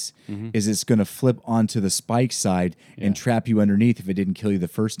spikes is it's going to flip onto the spike side and trap you underneath if it didn't kill you the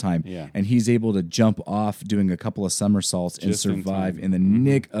first time. Yeah. And he's able to jump off doing a couple of somersaults and survive in the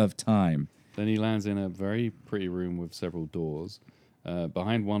nick of time. Then he lands in a very pretty room with several doors.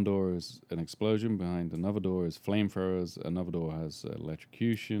 Behind one door is an explosion. Behind another door is flamethrowers. Another door has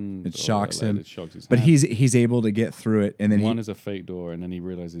electrocution. It shocks him. It shocks his but hand. he's able to get through it. And then one is a fake door, and then he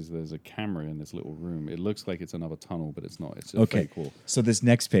realizes there's a camera in this little room. It looks like it's another tunnel, but it's not. It's a fake wall. So this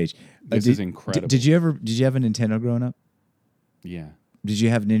next page, this is incredible. Did you have a Nintendo growing up? Yeah. Did you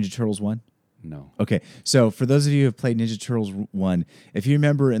have Ninja Turtles 1? No. Okay, so for those of you who have played Ninja Turtles 1, if you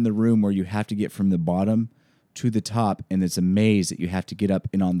remember in the room where you have to get from the bottom to the top, and it's a maze that you have to get up,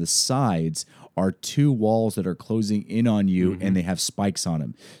 and on the sides are two walls that are closing in on you, and they have spikes on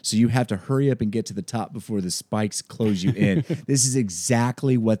them. So you have to hurry up and get to the top before the spikes close you in. This is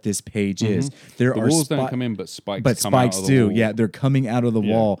exactly what this page is. The walls don't come in, but spikes come out of the do. wall. Yeah, they're coming out of the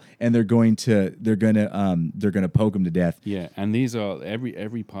wall, and they're gonna poke them to death. Yeah, and these are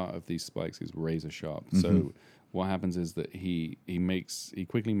every part of these spikes is razor sharp. So what happens is that he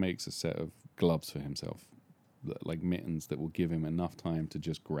quickly makes a set of gloves for himself, like mittens that will give him enough time to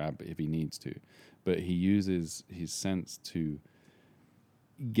just grab if he needs to. But he uses his sense to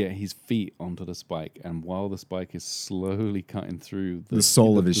get his feet onto the spike, and while the spike is slowly cutting through the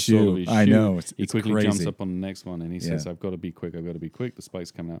sole of his shoe, I know. He quickly crazy. jumps up on the next one, and he says, I've got to be quick. The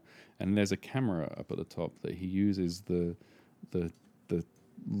spike's coming out. And there's a camera up at the top that he uses the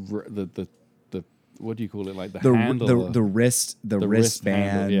what do you call it? Like the handle, the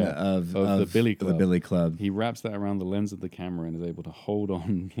wristband of the Billy Club. The Billy Club. He wraps that around the lens of the camera and is able to hold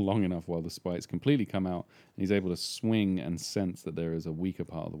on long enough while the spikes completely come out. And he's able to swing and sense that there is a weaker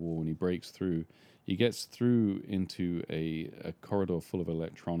part of the wall, and he breaks through. He gets through into a corridor full of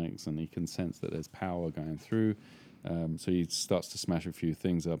electronics, and he can sense that there's power going through. So he starts to smash a few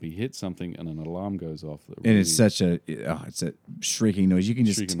things up. He hits something, and an alarm goes off. And it's such a shrieking noise. You can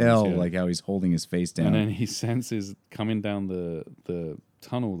just tell like how he's holding his face down. And then he senses coming down the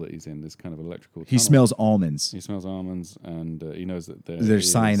tunnel that he's in, this kind of electrical tunnel. He smells almonds. He smells almonds, and he knows that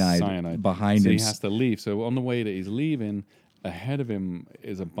there's cyanide behind him. So he has to leave. So on the way that he's leaving, ahead of him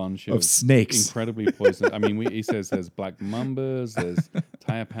is a bunch of snakes, incredibly poisonous. I mean, he says there's black mambas, there's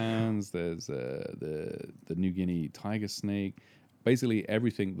taipans, there's the New Guinea tiger snake. Basically,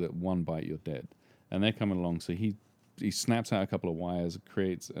 everything that one bite, you're dead. And they're coming along. So he snaps out a couple of wires,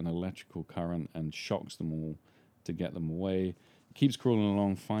 creates an electrical current, and shocks them all to get them away. Keeps crawling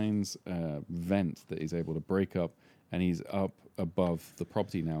along, finds a vent that he's able to break up, and he's up above the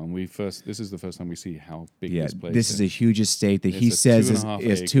property now. And this is the first time we see how big this place is. This is a huge estate that he says is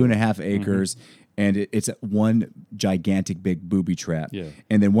 2.5 acres, and it's one gigantic big booby trap. Yeah.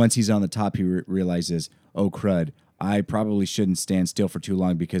 And then once he's on the top, he realizes, oh crud, I probably shouldn't stand still for too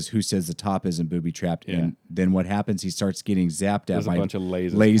long because who says the top isn't booby trapped? Yeah. And then what happens? He starts getting zapped There's at by a bunch of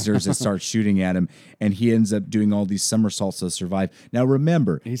lasers that start shooting at him, and he ends up doing all these somersaults to survive. Now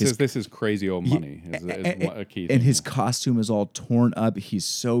remember, he says this is crazy old money. Is a key thing. And his costume is all torn up. He's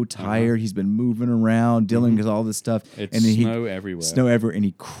so tired. He's been moving around, dealing with all this stuff. It's and then snow everywhere. Snow everywhere, and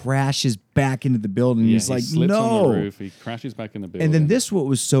he crashes back into the building. Yeah, he's he like, slips no. on the roof. He crashes back in the building. And then this what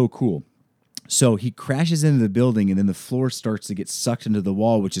was so cool. So he crashes into the building, and then the floor starts to get sucked into the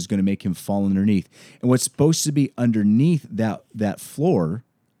wall, which is going to make him fall underneath. And what's supposed to be underneath that floor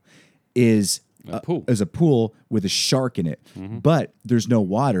is a pool with a shark in it. But there's no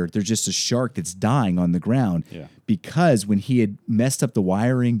water. There's just a shark that's dying on the ground. Yeah. Because when he had messed up the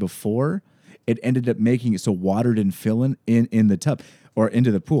wiring before, it ended up making it so water didn't fill in the tub or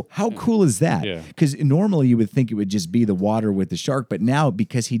into the pool. How cool is that? Yeah. Because normally you would think it would just be the water with the shark, but now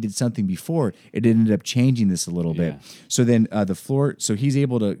because he did something before, it ended up changing this a little bit. So then the floor, so he's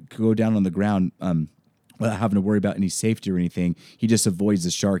able to go down on the ground without having to worry about any safety or anything. He just avoids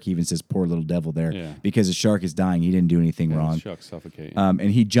the shark. He even says, poor little devil there, because the shark is dying. He didn't do anything wrong. The shark's suffocating. And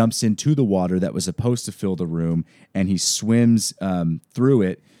he jumps into the water that was supposed to fill the room, and he swims through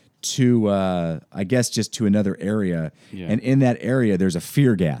it to, I guess, just to another area. Yeah. And in that area, there's a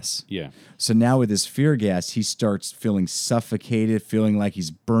fear gas. Yeah. So now with this fear gas, he starts feeling suffocated, feeling like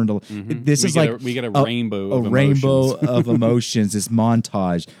he's burned. This is like we get a rainbow of rainbow emotions. of emotions. This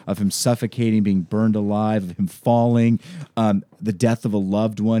montage of him suffocating, being burned alive, of him falling, the death of a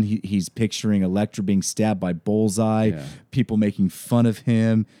loved one. He's picturing Elektra being stabbed by Bullseye, people making fun of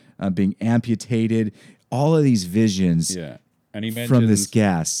him, being amputated. All of these visions. Yeah. And he mentions, from this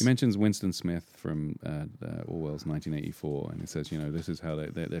gas. He mentions Winston Smith from Orwell's 1984, and he says, this is how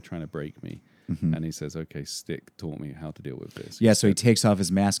they're trying to break me. And he says, okay, Stick taught me how to deal with this. Yeah, so he takes off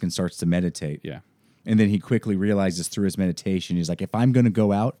his mask and starts to meditate. Yeah. And then he quickly realizes through his meditation, he's like, if I'm going to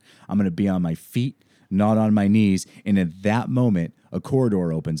go out, I'm going to be on my feet, not on my knees. And at that moment, a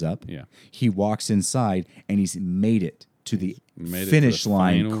corridor opens up. Yeah. He walks inside, and he's made it to the finish the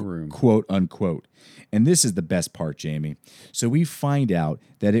line, final room. quote unquote. And this is the best part, Jamie. So we find out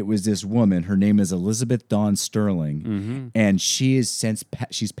that it was this woman. Her name is Elizabeth Dawn Sterling, and she is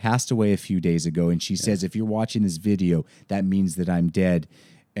she's passed away a few days ago. And she says, if you're watching this video, that means that I'm dead.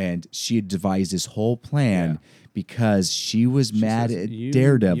 And she had devised this whole plan because she was mad at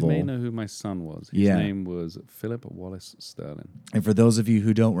Daredevil. You may know who my son was. His name was Philip Wallace Sterling. And for those of you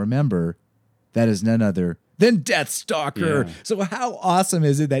who don't remember, that is none other than Deathstalker. Yeah. So how awesome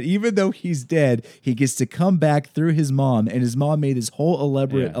is it that even though he's dead, he gets to come back through his mom, and his mom made this whole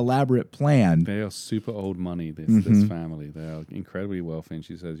elaborate plan. They are super old money, this family. They are incredibly wealthy. And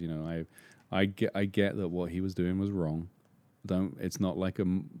she says, I get that what he was doing was wrong. It's not like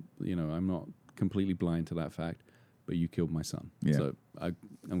I'm not completely blind to that fact, but you killed my son. Yeah. So I'm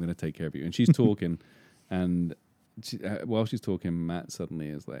going to take care of you. And she's talking, and while she's talking, Matt suddenly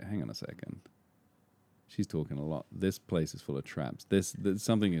is like, hang on a second. She's talking a lot. This place is full of traps.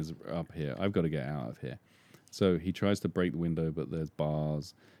 Something is up here. I've got to get out of here. So he tries to break the window, but there's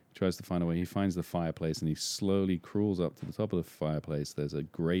bars. He tries to find a way. He finds the fireplace, and he slowly crawls up to the top of the fireplace. There's a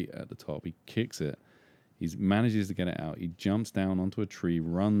grate at the top. He kicks it. He manages to get it out. He jumps down onto a tree,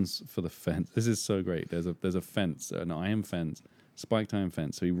 runs for the fence. This is so great. There's a fence, an iron fence, spiked iron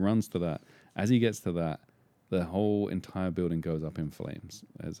fence. So he runs to that. As he gets to that, the whole entire building goes up in flames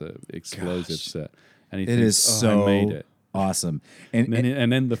as an explosive set. And he thinks, I made it. Awesome. And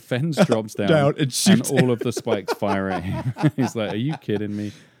then the fence drops down and all of the spikes fire at him. He's like, are you kidding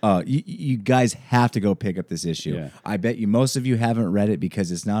me? You guys have to go pick up this issue. Yeah. I bet you most of you haven't read it because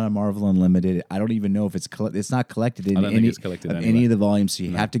it's not on Marvel Unlimited. I don't even know if it's not collected in any of the volumes, so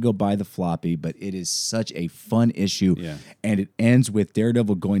you have to go buy the floppy, but it is such a fun issue. Yeah. And it ends with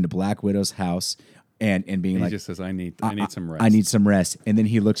Daredevil going to Black Widow's house and being he like, just says, I need some rest. I need some rest. And then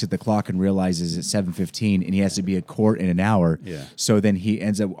he looks at the clock and realizes it's 7:15 and he has to be at court in an hour. Yeah. So then he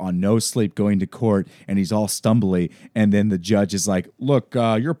ends up on no sleep going to court, and he's all stumbly. And then the judge is like, look,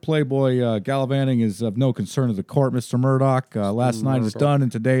 your Playboy gallivanting is of no concern to the court, Mr. Murdoch. Last night is done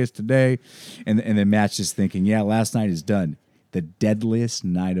and today is today. And then Matt's just thinking, yeah, last night is done. The deadliest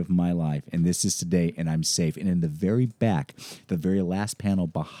night of my life, and this is today, and I'm safe. And in the very back, the very last panel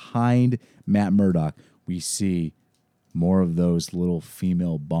behind Matt Murdock, we see more of those little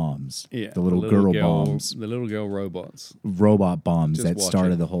female bombs, the little girl bombs, the little girl robot bombs just that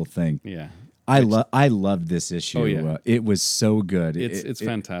started the whole thing. Yeah, I loved this issue. Oh, yeah. It was so good. It's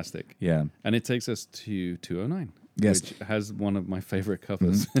fantastic. Yeah, and it takes us to 209. Yes. which has one of my favorite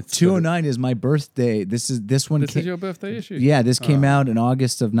covers. 209 is my birthday. This one. This is your birthday issue? Yeah, this came out in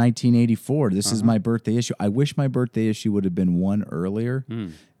August of 1984. This is my birthday issue. I wish my birthday issue would have been one earlier,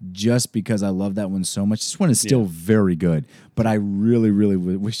 just because I love that one so much. This one is still very good, but I really, really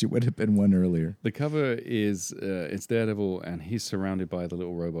wish it would have been one earlier. The cover is it's Daredevil, and he's surrounded by the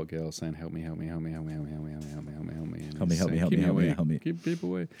little robot girl saying, "Help me, help me, help me, help me, help me, help me, help me, help me, help me, help me, Help me, help me, help me, help me, help me. Keep people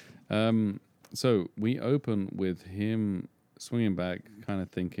away." So we open with him swinging back, kind of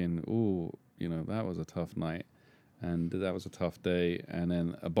thinking, "Oh, that was a tough night, and that was a tough day." And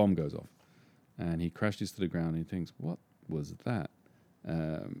then a bomb goes off, and he crashes to the ground. And he thinks, "What was that?"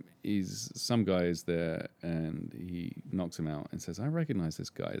 Some guy is there, and he knocks him out and says, "I recognize this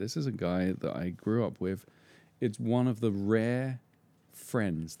guy. This is a guy that I grew up with. It's one of the rare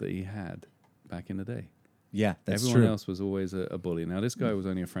friends that he had back in the day." Yeah, that's Everyone true. else was always a bully. Now, this guy was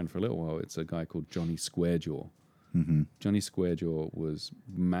only a friend for a little while. It's a guy called Johnny Squarejaw. Johnny Squarejaw was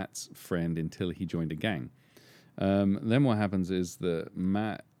Matt's friend until he joined a gang. Then what happens is that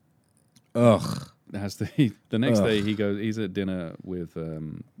Matt has to. The next day he's at dinner with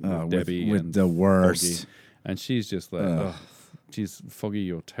Debbie with and the worst, Foggy, and she's just like, "Ugh, geez, Foggy,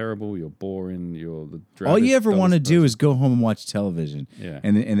 you're terrible. You're boring. You're the all you ever want to person." do is go home and watch television." Yeah.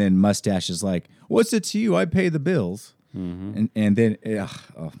 and then Mustache is like, "What's it to you? I pay the bills." And then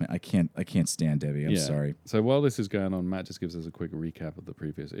oh man, I can't stand Debbie. I'm sorry. So while this is going on, Matt just gives us a quick recap of the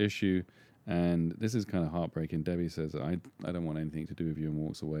previous issue, and this is kind of heartbreaking. Debbie says, I don't want anything to do with you, and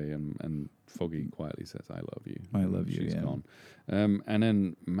walks away, and Foggy quietly says, "I love you. I love you." She's yeah. gone. And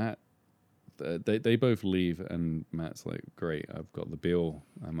then Matt, they both leave, and Matt's like, "Great, I've got the bill.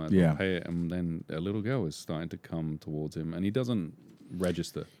 I might as well pay it." And then a little girl is starting to come towards him, and he doesn't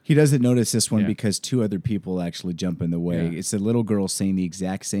register. He doesn't notice this one because two other people actually jump in the way. Yeah. It's a little girl saying the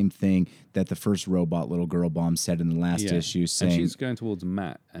exact same thing that the first robot little girl bomb said in the last issue, saying, and she's going towards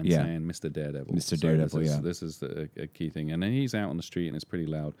Matt and saying, "Mr. Daredevil." Mr. Daredevil, This is a key thing. And then he's out on the street, and it's pretty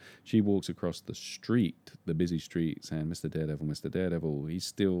loud. She walks across the street, the busy street, saying, "Mr. Daredevil, Mr. Daredevil." He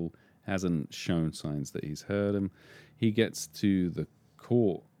still hasn't shown signs that he's heard him. He gets to the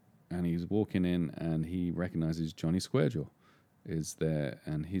court, and he's walking in, and he recognizes Johnny Squarejaw is there,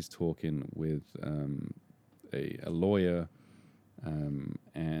 and he's talking with a lawyer,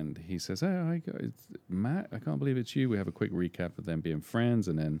 and he says, "Hey, it's Matt, I can't believe it's you." We have a quick recap of them being friends,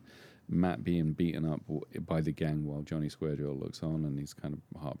 and then Matt being beaten up by the gang while Johnny Squarejaw looks on, and he's kind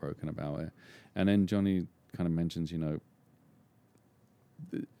of heartbroken about it. And then Johnny kind of mentions,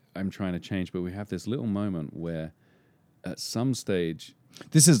 "I'm trying to change," but we have this little moment where at some stage...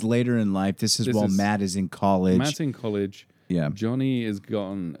 This is later in life. This is while Matt is in college. Matt's in college. Yeah. Johnny has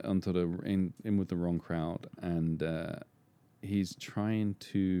gotten onto in with the wrong crowd, and he's trying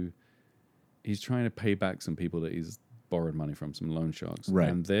to pay back some people that he's borrowed money from, some loan sharks. Right.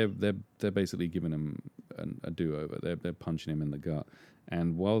 And they're basically giving him a do-over. They're punching him in the gut.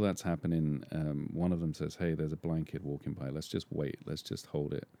 And while that's happening, one of them says, "Hey, there's a blind kid walking by. Let's just wait. Let's just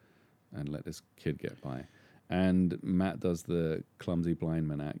hold it and let this kid get by." And Matt does the clumsy blind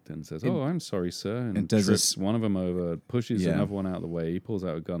man act and says, "Oh, I'm sorry, sir," and does trips one of them over, pushes another one out of the way. He pulls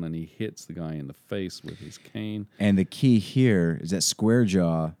out a gun and he hits the guy in the face with his cane. And the key here is that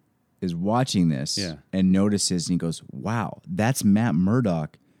Squarejaw is watching this and notices, and he goes, "Wow, that's Matt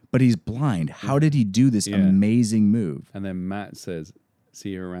Murdock, but he's blind. How did he do this amazing move?" And then Matt says,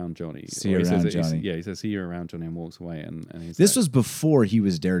 "See you around, Johnny." See you around, Johnny. He says, "See you around, Johnny," and walks away. And he's this was before he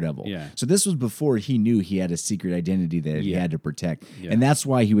was Daredevil. Yeah. So this was before he knew he had a secret identity that he had to protect. Yeah. And that's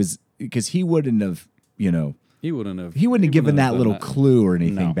why because he wouldn't have, he wouldn't have given that little that. clue or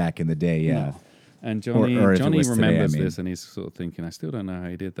anything No. back in the day. Yeah. No. And Johnny Or if it Johnny was today, remembers I mean. this, and he's sort of thinking, "I still don't know how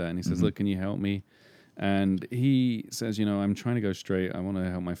he did that." And he says, "Look, can you help me?" And he says, "I'm trying to go straight. I want to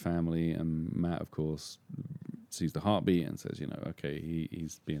help my family." And Matt, of course, sees the heartbeat and says, "Okay,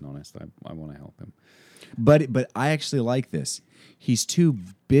 he's being honest. I want to help him." But I actually like this. He's too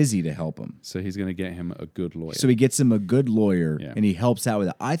busy to help him. So he's going to get him a good lawyer. So he gets him a good lawyer, Yeah. and he helps out with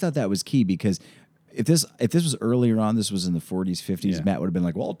it. I thought that was key because if this was earlier on, this was in the 40s, 50s, Yeah. Matt would have been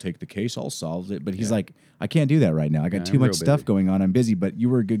like, "Well, I'll take the case, I'll solve it." But he's like, "I can't do that right now. I got too I'm much real stuff busy." going on. I'm busy, but you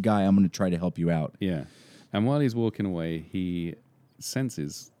were a good guy. I'm going to try to help you out." Yeah. And while he's walking away, he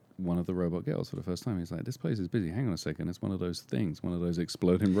senses one of the robot girls for the first time. He's like, "This place is busy. Hang on a second. It's one of those things, one of those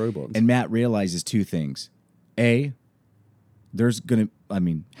exploding robots." And Matt realizes two things. A,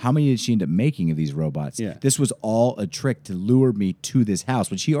 how many did she end up making of these robots? Yeah. This was all a trick to lure me to this house,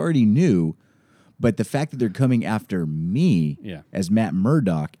 which he already knew. But the fact that they're coming after me as Matt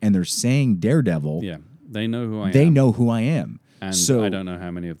Murdock and they're saying Daredevil, yeah, they know who I am. they know who I am. And So- I don't know how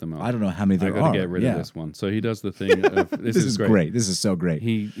many of them are. I don't know how many there I got are. to get rid Yeah. of this one. So he does the thing of this This is great. This is so great.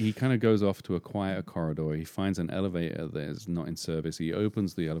 He kind of goes off to a quieter corridor. He finds an elevator that is not in service. He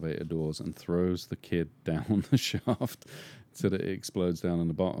opens the elevator doors and throws the kid down the shaft so that it explodes down on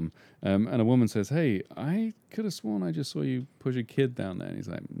the bottom. And a woman says, "Hey, I could have sworn I just saw you push a kid down there." And he's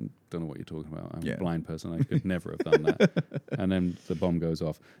like, "Don't know what you're talking about. I'm Yeah. a blind person. I could never have done that." And then the bomb goes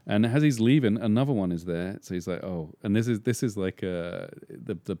off. And as he's leaving, another one is there. So he's like, "Oh," and this is like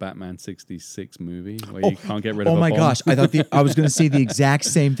the Batman '66 movie where you can't get rid of. Oh a my bomb. gosh! I thought I was going to say the exact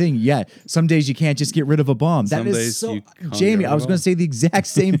same thing. Yeah, some days you can't just get rid of a bomb. That Some is days so, you can't Jamie. get rid I was of going to say the exact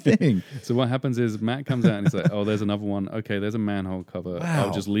same thing. So what happens is Matt comes out and he's like, "Oh, there's another one. Okay, there's a manhole cover. Wow.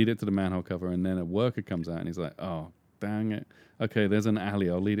 I'll just lead it to the manhole cover." And then a worker comes out and he's like, "Oh, dang it. Okay, there's an alley.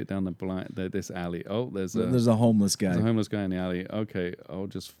 I'll lead it down this alley. Oh, there's There's a homeless guy. a homeless guy in the alley. Okay, I'll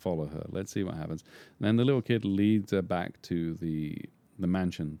just follow her. Let's see what happens." And then the little kid leads her back to the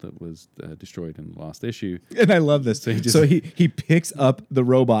mansion that was destroyed in the last issue. And I love this. So he picks up the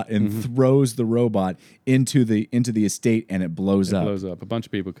robot and throws the robot into the estate, and it blows up. Blows up. A bunch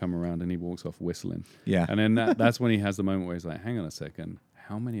of people come around, and he walks off whistling. Yeah. And then that's when he has the moment where he's like, "Hang on a second.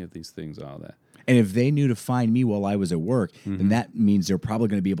 How many of these things are there?" And if they knew to find me while I was at work, then that means they're probably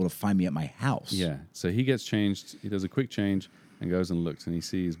going to be able to find me at my house. Yeah. So he gets changed. He does a quick change and goes and looks, and he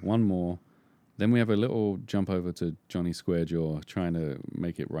sees one more. Then we have a little jump over to Johnny Squarejaw trying to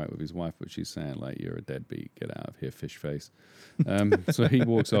make it right with his wife, but she's saying, like, "You're a deadbeat. Get out of here, fish face." So he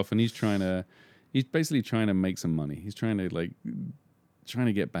walks off, and he's basically trying to make some money. He's trying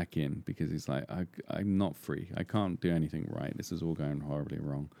to get back in because he's like, I'm not free. I can't do anything right. This is all going horribly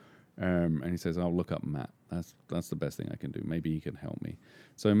wrong. And he says, "I'll look up Matt. That's the best thing I can do. Maybe he can help me."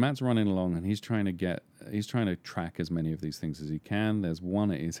 So Matt's running along, and he's trying to track as many of these things as he can. There's one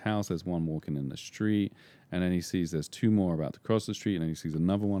at his house. There's one walking in the street, and then he sees there's two more about to cross the street, and then he sees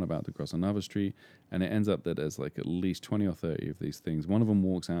another one about to cross another street, and it ends up that there's like at least 20 or 30 of these things. One of them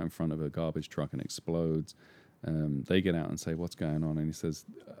walks out in front of a garbage truck and explodes. They get out and say, "What's going on?" And he says,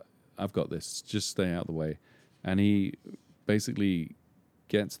 "I've got this. Just stay out of the way." And he basically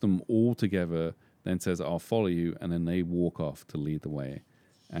gets them all together, then says, "I'll follow you," and then they walk off to lead the way.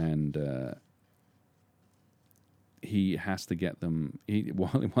 And he has to get them.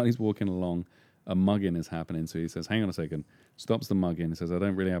 While he's walking along, a mugging is happening. So he says, "Hang on a second," stops the mugging. He says, "I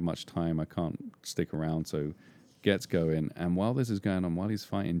don't really have much time. I can't stick around." So gets going. And while this is going on, while he's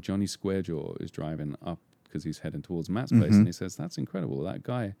fighting, Johnny Squarejaw is driving up because he's heading towards Matt's place. And he says, "That's incredible. That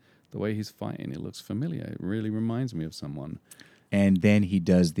guy, the way he's fighting, it looks familiar. It really reminds me of someone." And then he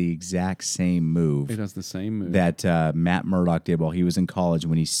does the exact same move. He does the same move. That Matt Murdock did while he was in college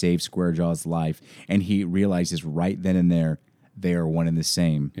when he saved Squarejaw's life, and he realizes right then and there they are one and the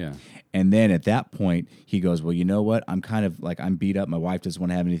same. Yeah. And then at that point, he goes, "Well, you know what? I'm kind of like I'm beat up. My wife doesn't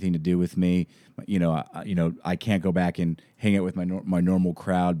want to have anything to do with me. I can't go back and hang out with my normal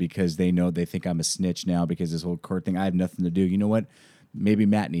crowd because they think I'm a snitch now because this whole Kurt thing. I have nothing to do. You know what? Maybe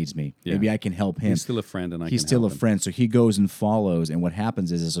Matt needs me. Yeah. Maybe I can help him. He's still a friend, and he's still a friend. So he goes and follows. And what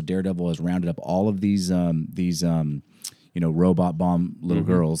happens is so Daredevil has rounded up all of these robot bomb little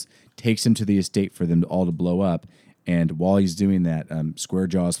girls, takes them to the estate for them all to blow up. And while he's doing that,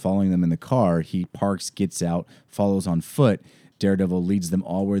 Squarejaw is following them in the car. He parks, gets out, follows on foot. Daredevil leads them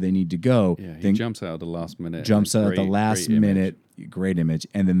all where they need to go. Yeah, he jumps out at the last minute. Great image.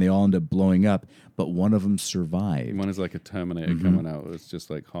 And then they all end up blowing up, but one of them survived. One is like a Terminator coming out. It's just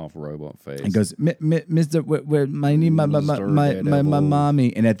like half robot face. And goes, "Mr. Where my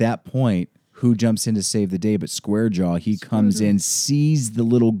mommy." And at that point, who jumps in to save the day but Squarejaw? He comes in, sees the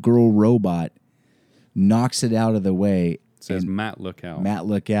little girl robot, knocks it out of the way. Says, "Matt, look out." Matt,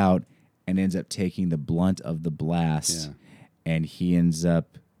 look out, and ends up taking the blunt of the blast. Yeah. And he ends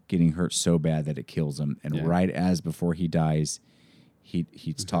up getting hurt so bad that it kills him. And right as before he dies,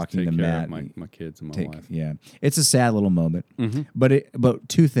 he's talking to Matt. My kids and my wife. Yeah, it's a sad little moment. But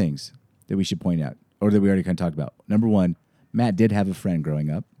two things that we should point out, or that we already kind of talked about. Number one, Matt did have a friend growing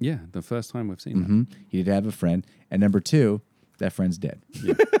up. Yeah, the first time we've seen that. He did have a friend. And number two, that friend's dead.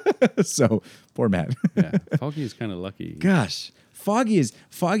 Yeah. So poor Matt. Yeah, Foggy is kind of lucky. Gosh, Foggy is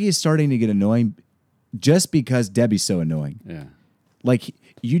starting to get annoying just because Debbie's so annoying. Yeah. Like,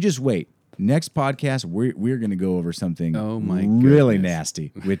 you just wait. Next podcast, we're going to go over something goodness. really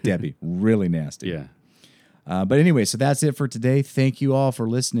nasty with Debbie. Really nasty. Yeah. But anyway, so that's it for today. Thank you all for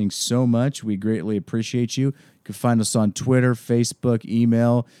listening so much. We greatly appreciate you. You can find us on Twitter, Facebook,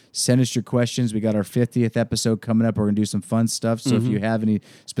 email. Send us your questions. We got our 50th episode coming up. We're going to do some fun stuff. So if you have any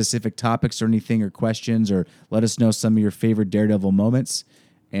specific topics or anything or questions, or let us know some of your favorite Daredevil moments,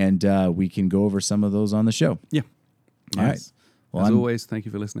 and we can go over some of those on the show. Yeah. All right. Well, As always, thank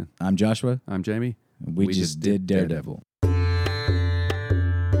you for listening. I'm Joshua. I'm Jamie. We just did Daredevil.